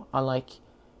row on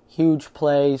huge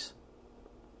plays.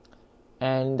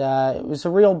 And it was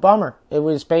a real bummer. It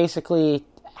was basically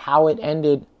how it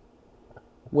ended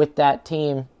with that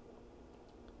team.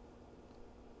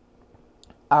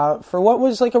 For what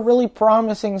was a really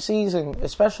promising season,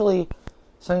 especially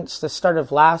since the start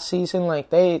of last season,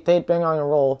 they'd been on a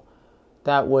roll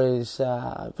that was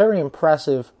very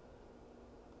impressive.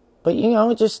 But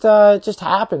it just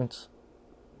happens.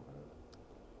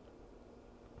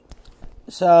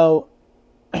 So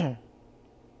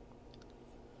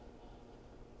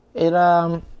it's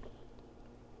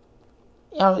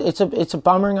a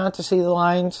bummer not to see the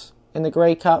Lions in the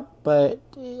Grey Cup, but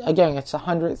again, it's the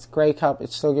 100th Grey Cup.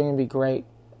 It's still going to be great.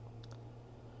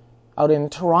 Out in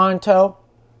Toronto,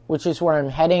 which is where I'm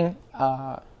heading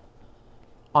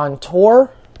on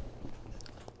tour,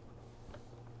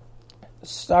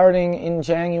 starting in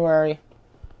January.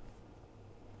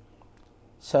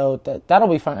 So that'll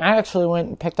be fun. I actually went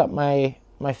and picked up my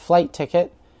flight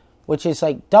ticket, which is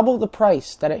like double the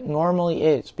price that it normally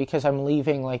is, because I'm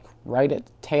leaving like right at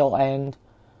the tail end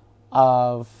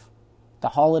of the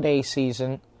holiday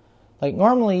season. Like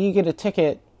normally you get a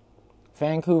ticket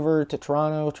Vancouver to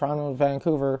Toronto, Toronto to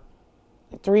Vancouver,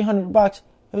 $300.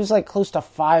 It was like close to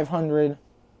 500.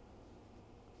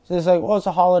 So it's like, well, it's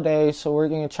a holiday, so we're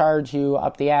going to charge you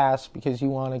up the ass because you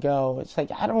want to go. It's like,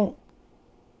 I don't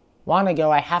want to go.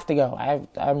 I have to go.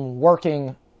 I'm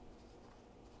working.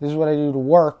 This is what I do to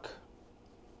work.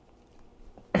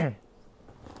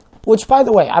 Which, by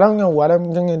the way, I don't know what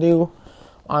I'm going to do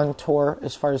on tour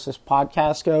as far as this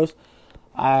podcast goes.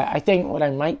 I think what I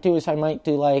might do is I might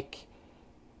do like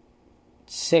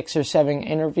 6 or 7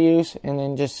 interviews and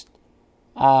then just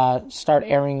start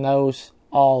airing those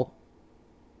all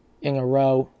in a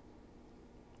row.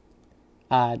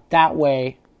 That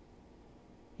way,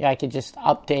 yeah, I could just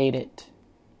update it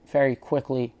very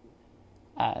quickly.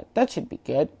 That should be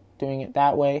good, doing it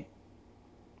that way.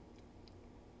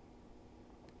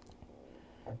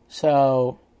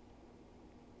 So,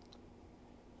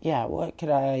 yeah, what could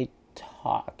I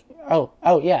talk?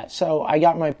 Oh, yeah, so I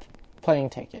got my plane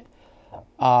ticket.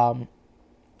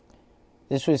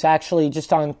 This was actually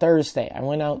just on Thursday. I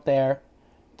went out there.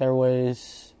 I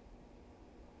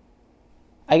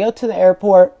go to the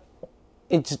airport.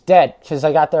 It's dead because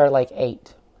I got there at like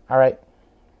 8. All right.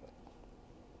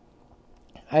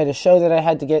 I had a show that I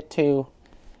had to get to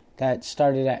that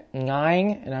started at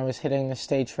 9, and I was hitting the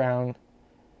stage around,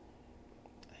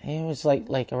 it was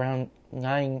like around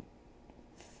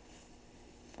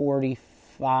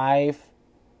 9:45.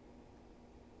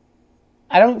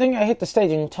 I don't think I hit the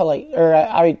stage until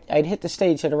I'd hit the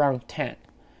stage at around 10.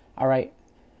 All right.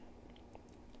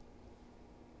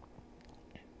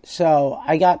 So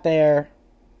I got there.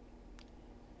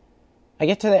 I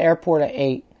get to the airport at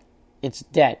 8. It's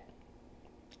dead.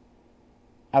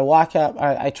 I walk up.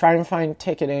 I try and find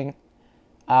ticketing.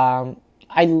 I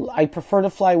prefer to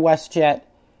fly WestJet,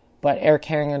 but Air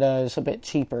Canada is a bit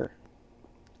cheaper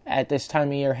at this time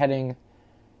of year heading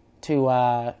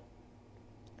to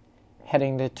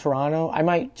Toronto. I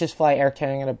might just fly Air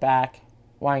Canada back.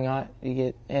 Why not? You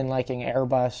get in like an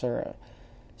Airbus or a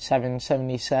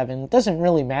 777. It doesn't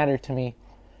really matter to me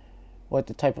what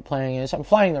the type of plane is. I'm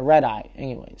flying the red eye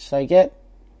anyways. So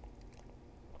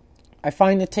I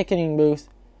find the ticketing booth.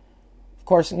 Of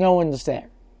course, no one's there.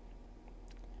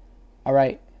 All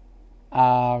right.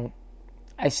 I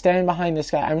stand behind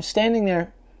this guy. I'm standing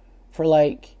there for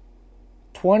like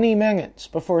 20 minutes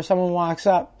before someone walks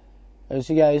up. Goes,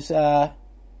 you guys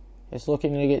is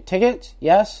looking to get tickets?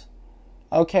 Yes?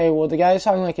 Okay, well, the guy's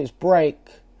on like his break.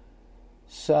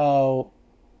 So,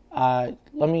 let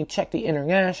me check the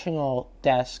international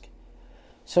desk.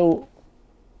 So,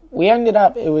 we ended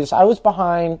up, I was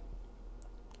behind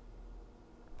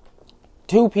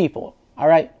 2 people, all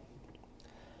right?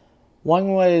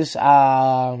 One was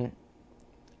I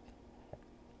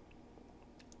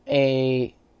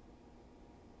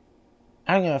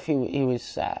don't know if he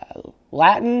was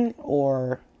Latin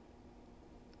or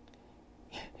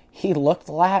he looked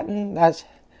Latin. That's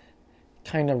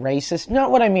kind of racist.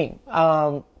 Not what I mean.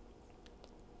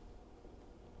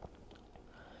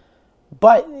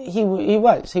 But he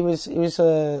was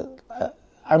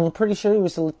I'm pretty sure he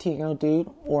was a Latino dude,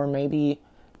 or maybe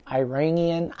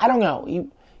Iranian. I don't know.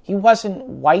 He wasn't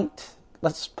white.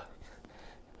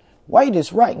 White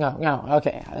is right. No.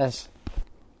 Okay.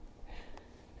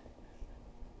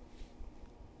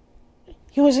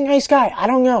 He was a nice guy. I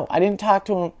don't know. I didn't talk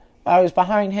to him. I was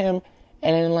behind him,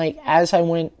 and then as I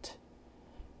went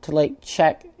to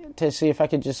check to see if I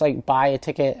could just buy a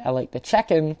ticket at the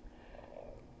check-in,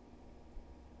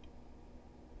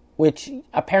 which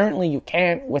apparently you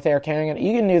can't with Air Canada.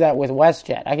 You can do that with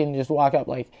WestJet. I can just walk up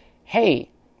hey,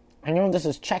 I know this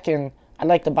is check-in. I'd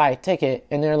like to buy a ticket.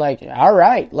 And they're like, all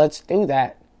right, let's do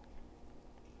that.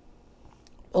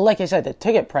 But like I said, the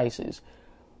ticket prices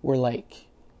were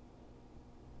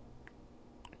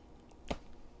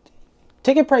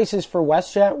ticket prices for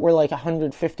WestJet were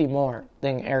 $150 more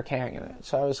than Air Canada.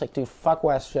 So I was like, dude, fuck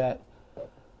WestJet.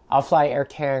 I'll fly Air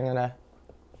Canada.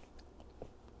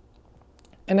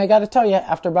 And I got to tell you,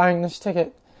 after buying this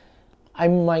ticket, I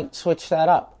might switch that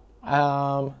up.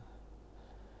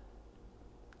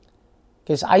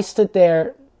 Because I stood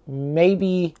there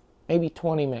maybe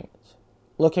 20 minutes.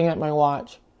 looking at my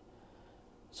watch.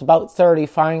 It's about 30.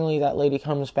 Finally, that lady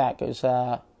comes back, goes,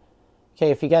 okay,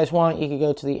 if you guys want, you could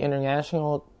go to the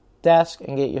international desk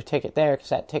and get your ticket there, because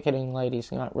that ticketing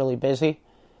lady's not really busy.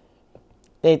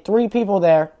 They had 3 people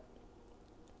there.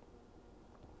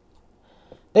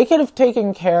 They could have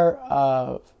taken care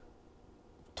of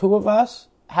 2 of us,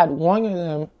 had one of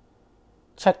them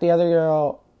check the other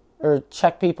girl, or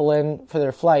check people in for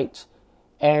their flights,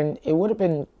 and they would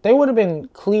have been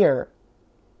clear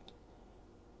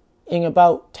in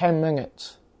about 10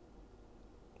 minutes.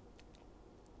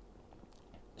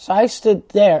 So I stood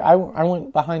there. I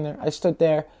went behind there. I stood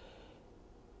there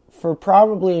for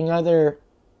probably another,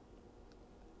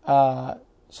 so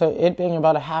it being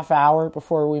about a half hour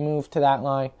before we moved to that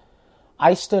line.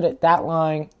 I stood at that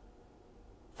line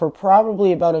for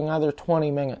probably about another 20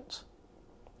 minutes.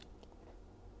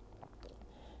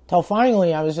 Till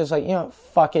finally I was just like,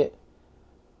 fuck it.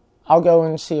 I'll go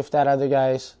and see if that other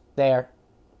guy's there.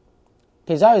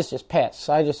 Because I was just pissed.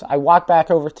 So I walked back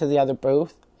over to the other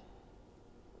booth.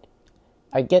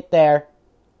 I get there.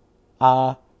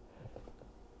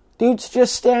 Dude's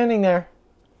just standing there.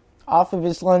 Off of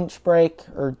his lunch break,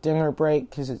 or dinner break,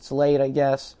 because it's late, I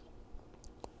guess.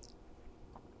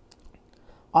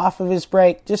 Off of his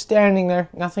break, just standing there,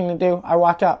 nothing to do. I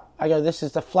walk up. I go, this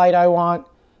is the flight I want.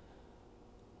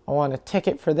 I want a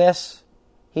ticket for this.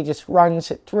 He just runs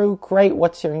it through. Great,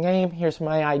 what's your name? Here's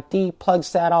my ID.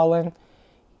 Plugs that all in.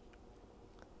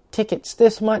 Ticket's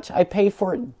this much. I pay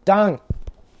for it. Done.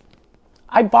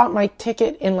 I bought my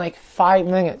ticket in like 5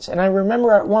 minutes. And I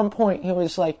remember at one point he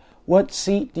was like, what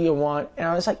seat do you want? And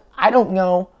I was like, I don't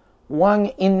know. One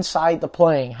inside the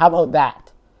plane. How about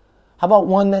that? How about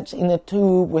one that's in the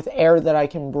tube with air that I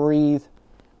can breathe?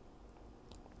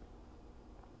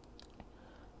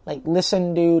 Like,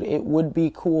 listen, dude, it would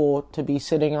be cool to be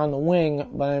sitting on the wing,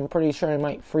 but I'm pretty sure I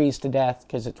might freeze to death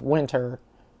because it's winter.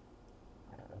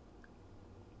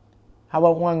 How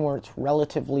about one where it's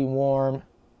relatively warm?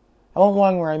 How about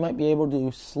one where I might be able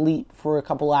to sleep for a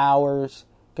couple hours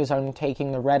because I'm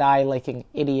taking the red eye like an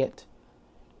idiot?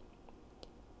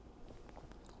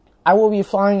 I will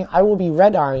be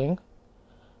red-eyeing.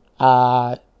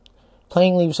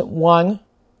 Plane leaves at 1,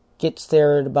 gets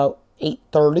there at about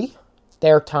 8:30,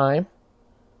 their time.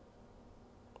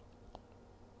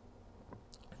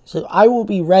 So I will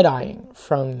be red-eyeing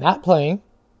from that plane,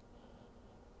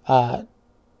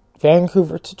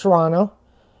 Vancouver to Toronto,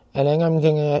 and then I'm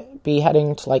going to be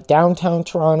heading to like downtown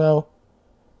Toronto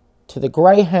to the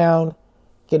Greyhound,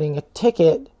 getting a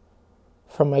ticket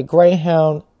from my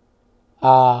Greyhound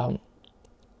down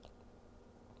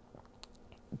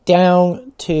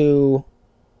to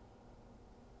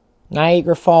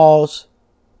Niagara Falls.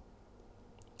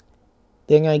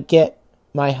 Then I get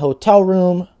my hotel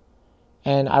room,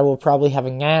 and I will probably have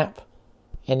a nap,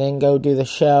 and then go do the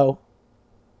show.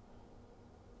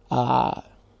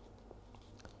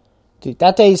 Dude,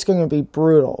 that day is going to be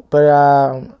brutal, but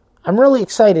I'm really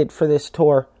excited for this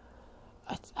tour.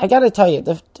 I gotta tell you,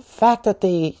 the fact that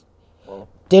they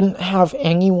didn't have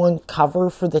anyone cover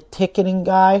for the ticketing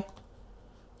guy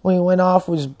when he went off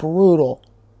was brutal.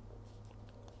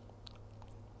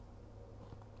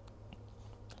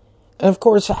 And of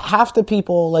course, half the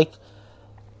people, like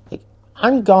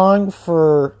I'm gone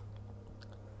for,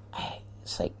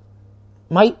 it's like,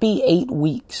 might be 8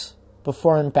 weeks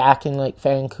before I'm back in like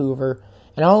Vancouver.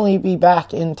 And I'll only be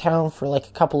back in town for like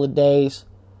a couple of days.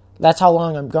 That's how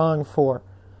long I'm gone for.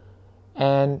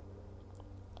 And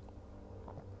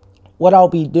what I'll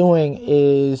be doing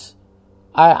is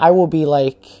I will be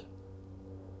like,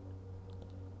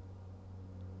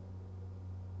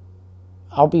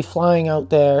 I'll be flying out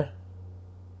there.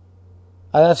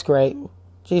 Oh, that's great.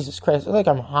 Jesus Christ, I think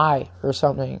I'm high or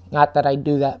something. Not that I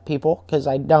do that, people, because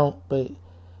I don't, but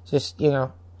just,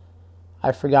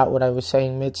 I forgot what I was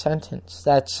saying mid-sentence.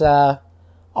 That's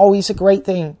always a great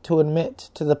thing to admit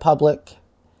to the public.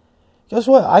 Guess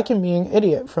what? I can be an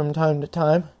idiot from time to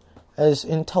time. As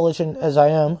intelligent as I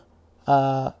am,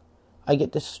 I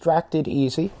get distracted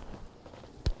easy.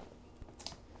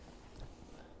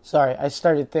 Sorry, I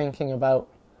started thinking about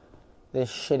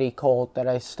this shitty cold that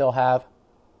I still have.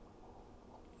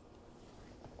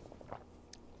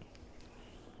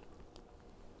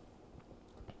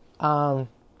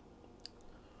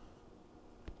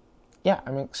 Yeah,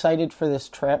 I'm excited for this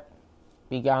trip.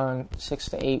 Be gone 6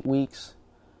 to 8 weeks,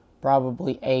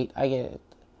 probably 8.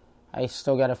 I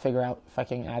still got to figure out if I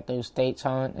can add those dates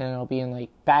on, and I'll be in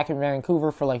back in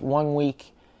Vancouver for 1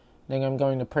 week. Then I'm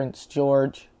going to Prince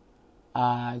George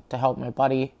to help my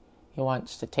buddy. He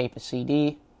wants to tape a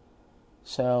CD.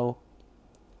 So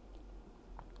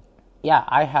yeah,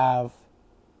 I have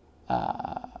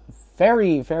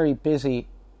very, very busy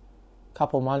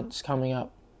couple months coming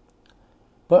up.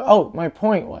 But my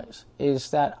point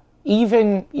is that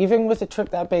even with a trip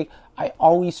that big, I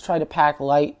always try to pack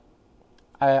light.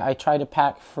 I try to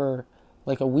pack for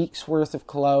like a week's worth of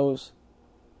clothes,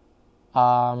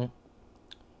 in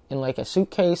like a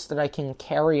suitcase that I can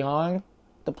carry on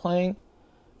the plane,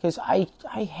 because I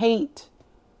hate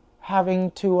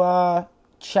having to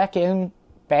check in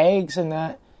bags and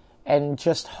that, and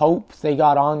just hope they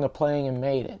got on the plane and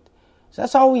made it. So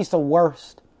that's always the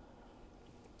worst.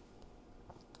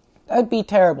 That'd be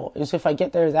terrible, is if I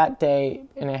get there that day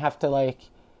and I have to like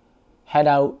head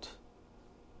out.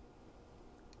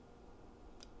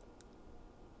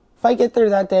 If I get there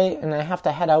that day and I have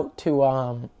to head out to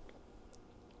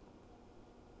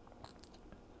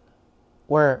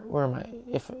where am I?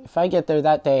 If I get there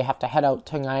that day, I have to head out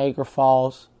to Niagara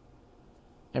Falls,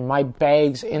 and my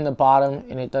bag's in the bottom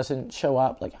and it doesn't show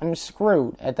up, like, I'm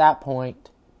screwed at that point.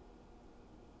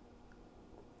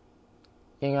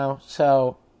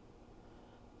 So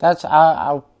that's,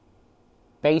 I'll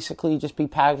basically just be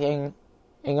packing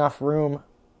enough room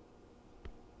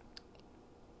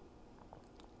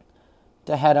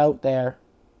to head out there,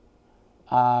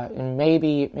 and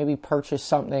maybe purchase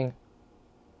something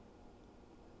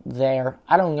there.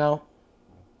 I don't know.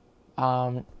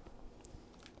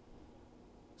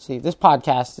 See, this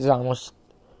podcast is almost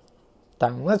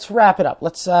done. Let's wrap it up.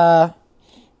 Let's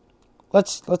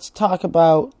talk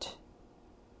about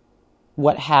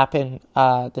what happened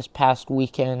this past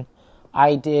weekend.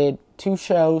 I did 2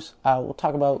 shows. We'll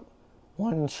talk about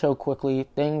one show quickly,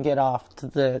 then get off to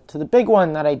the big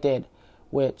one that I did,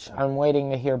 which I'm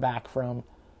waiting to hear back from.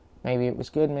 Maybe it was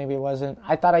good, maybe it wasn't.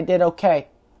 I thought I did okay.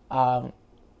 That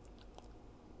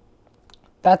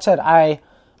said, I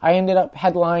ended up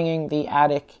headlining the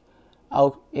Attic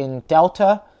out in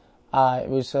Delta. It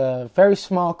was a very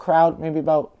small crowd, maybe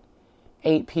about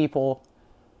 8 people,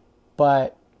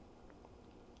 but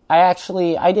I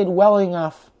did well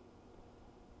enough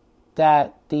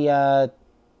that the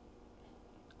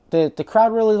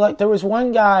crowd really liked. There was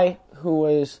one guy who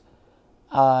was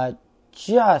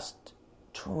just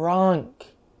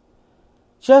drunk,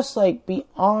 just like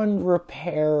beyond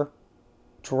repair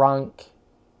drunk,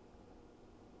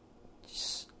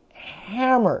 just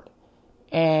hammered.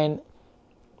 And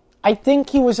I think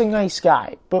he was a nice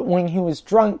guy, but when he was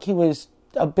drunk, he was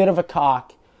a bit of a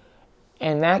cock.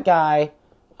 And that guy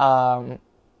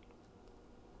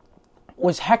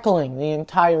was heckling the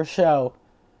entire show.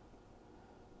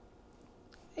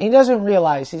 He doesn't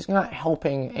realize he's not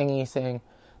helping anything.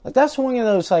 Like, that's one of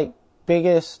those, like,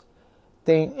 biggest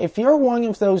thing. If you're one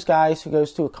of those guys who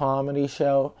goes to a comedy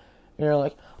show and you're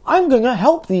like, I'm going to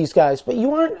help these guys, but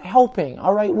you aren't helping,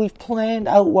 all right? We've planned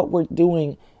out what we're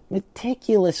doing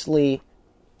meticulously.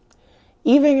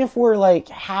 Even if we're, like,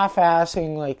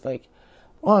 half-assing, like,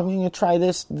 oh, I'm going to try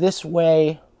this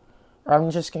way, or I'm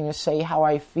just going to say how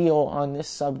I feel on this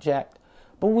subject.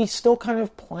 But we still kind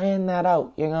of plan that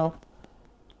out, you know?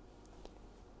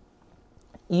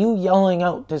 You yelling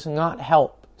out does not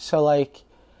help. So, like,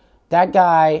 that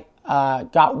guy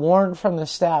got warned from the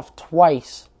staff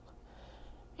twice.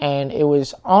 And it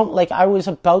was, like, I was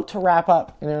about to wrap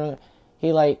up. And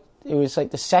it was,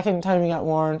 like, the second time he got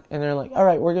warned. And they're like, all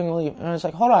right, we're going to leave. And I was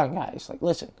like, hold on, guys. Like,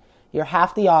 listen, you're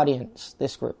half the audience,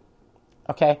 this group.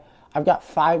 Okay? I've got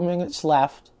 5 minutes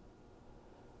left.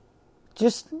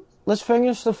 Just, let's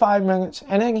finish the 5 minutes.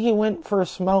 And then he went for a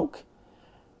smoke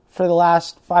for the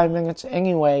last 5 minutes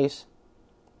anyways.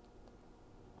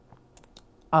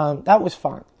 That was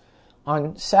fun.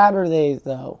 On Saturday,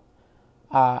 though,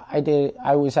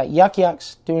 I was at Yuck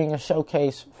Yucks doing a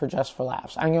showcase for Just for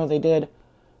Laughs. I know they did.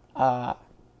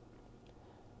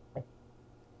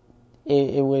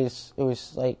 It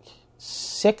was like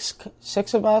six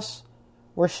of us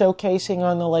were showcasing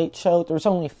on the late show. There was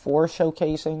only 4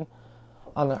 showcasing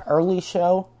on the early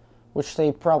show, which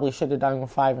they probably should have done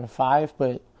 5 and 5,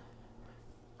 but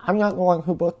I'm not the one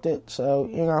who booked it, so,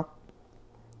 you know.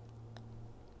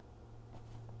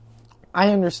 I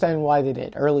understand why they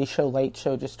did. Early show, late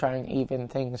show, just try and even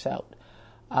things out.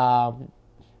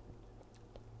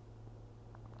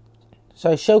 So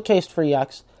I showcased for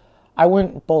Yucks. I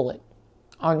went bullet.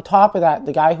 On top of that,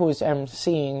 the guy who was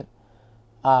emceeing,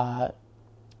 he's a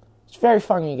very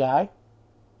funny guy.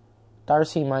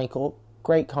 Darcy Michael,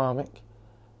 great comic.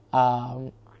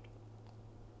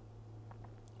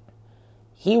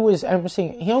 He was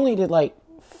emceeing. He only did like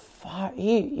 5.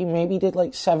 He maybe did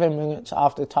like 7 minutes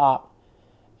off the top.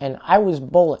 And I was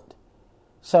bullet.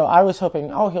 So I was hoping,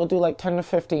 he'll do like 10 to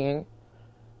 15.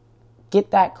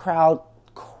 Get that crowd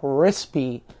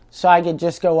crispy so I could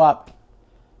just go up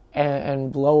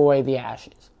and blow away the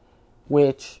ashes,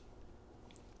 which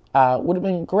would have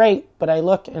been great, but I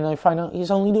look and I find out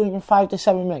he's only doing it 5 to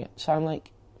 7 minutes. So I'm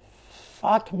like,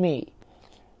 fuck me.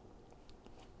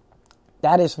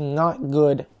 That is not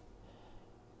good.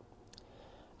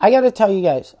 I gotta tell you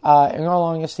guys, in all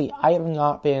honesty, I have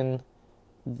not been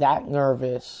that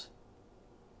nervous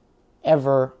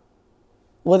ever.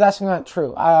 Well, that's not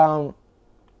true. I've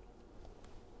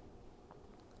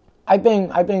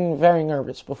been very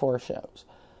nervous before shows,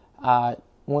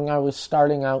 when I was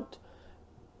starting out,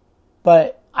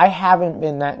 but I haven't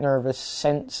been that nervous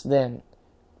since then.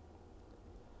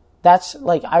 That's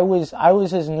like I was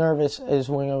as nervous as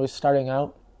when I was starting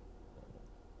out,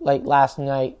 like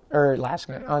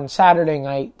on Saturday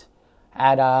night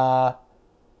at Yuck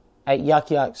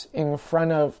Yucks in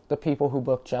front of the people who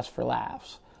booked Just for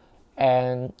Laughs.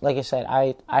 And like I said,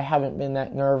 I haven't been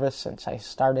that nervous since I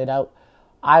started out.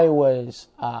 I was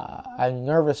a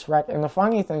nervous wreck. And the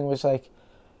funny thing was, like,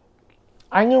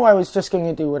 I knew I was just going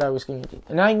to do what I was going to do.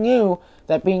 And I knew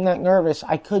that being that nervous,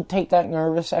 I could take that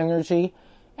nervous energy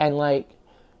and, like,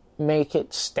 make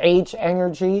it stage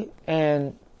energy.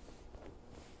 And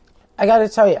I got to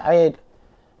tell you, I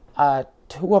had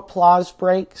 2 applause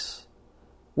breaks,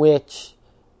 which,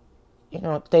 you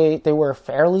know, they were a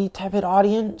fairly tepid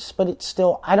audience, but it's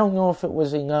still, I don't know if it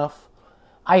was enough.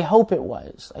 I hope it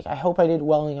was. Like, I hope I did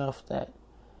well enough that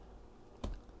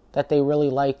they really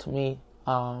liked me.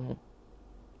 I'll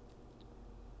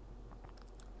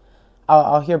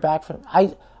hear back from...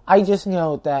 I just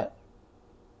know that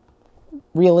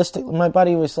realistically, my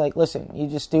buddy was like, listen, you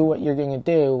just do what you're going to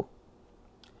do,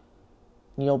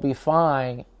 and you'll be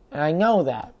fine. And I know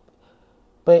that.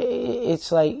 But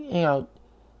it's like, you know,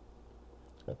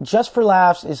 Just for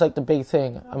Laughs is like the big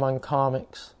thing among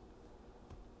comics.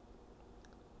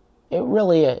 It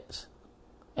really is.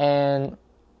 And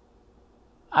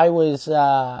I was,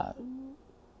 I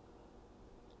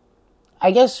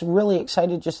guess, really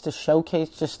excited just to showcase,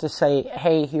 just to say,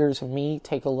 hey, here's me,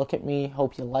 take a look at me,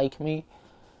 hope you like me.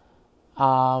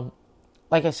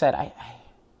 Like I said,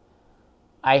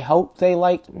 I hope they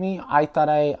liked me. I thought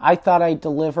I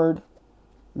delivered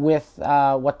with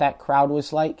what that crowd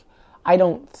was like. I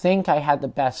don't think I had the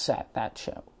best set that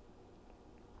show.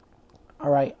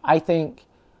 Alright, I think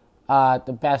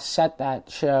the best set that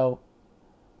show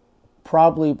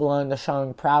probably belonged to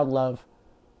Sean Proudlove,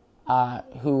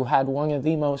 who had one of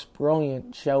the most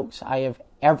brilliant jokes I have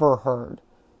ever heard,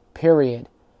 period.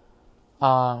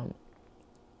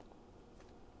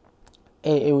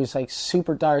 It was like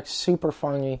super dark, super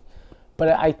funny, but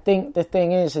I think the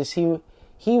thing is he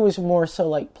was more so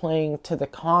like playing to the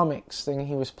comics than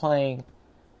he was playing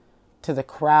to the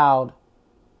crowd.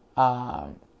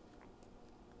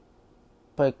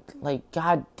 But like,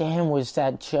 goddamn, was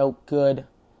that joke good?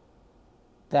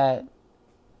 That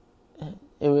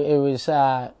it was.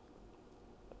 So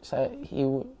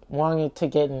he wanted to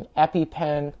get an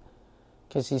EpiPen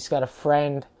because he's got a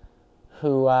friend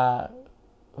who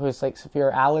has like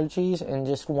severe allergies and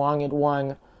just wanted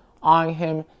one on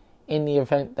him in the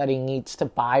event that he needs to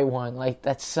buy one. Like,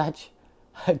 that's such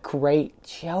a great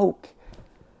joke.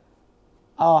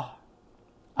 Oh,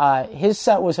 his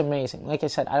set was amazing. Like I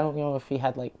said, I don't know if he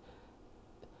had like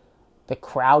the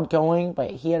crowd going,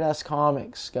 but he had us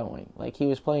comics going. Like, he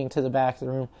was playing to the back of the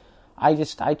room. I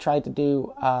tried to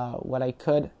do what I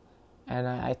could, and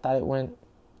I thought it went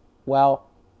well.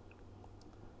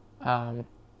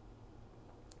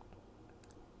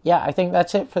 Yeah, I think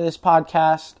that's it for this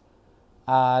podcast.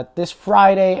 This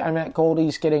Friday, I'm at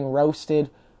Goldie's getting roasted,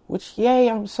 which, yay,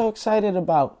 I'm so excited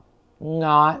about.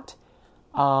 Not.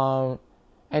 And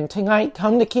tonight,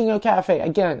 come to Kingo Cafe.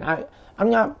 Again,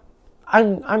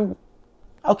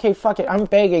 okay, fuck it. I'm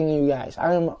begging you guys.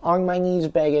 I am on my knees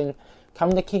begging.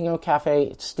 Come to Kingo Cafe.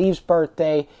 It's Steve's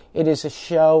birthday. It is a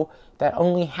show that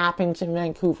only happens in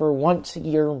Vancouver once a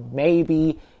year,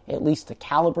 maybe. At least the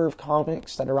caliber of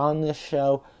comics that are on this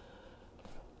show.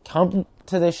 Come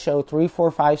to this show,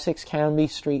 3456 Canby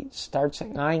Street. Starts at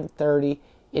 9:30.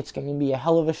 It's going to be a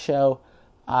hell of a show.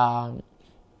 I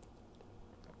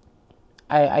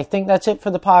think that's it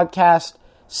for the podcast.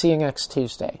 See you next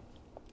Tuesday.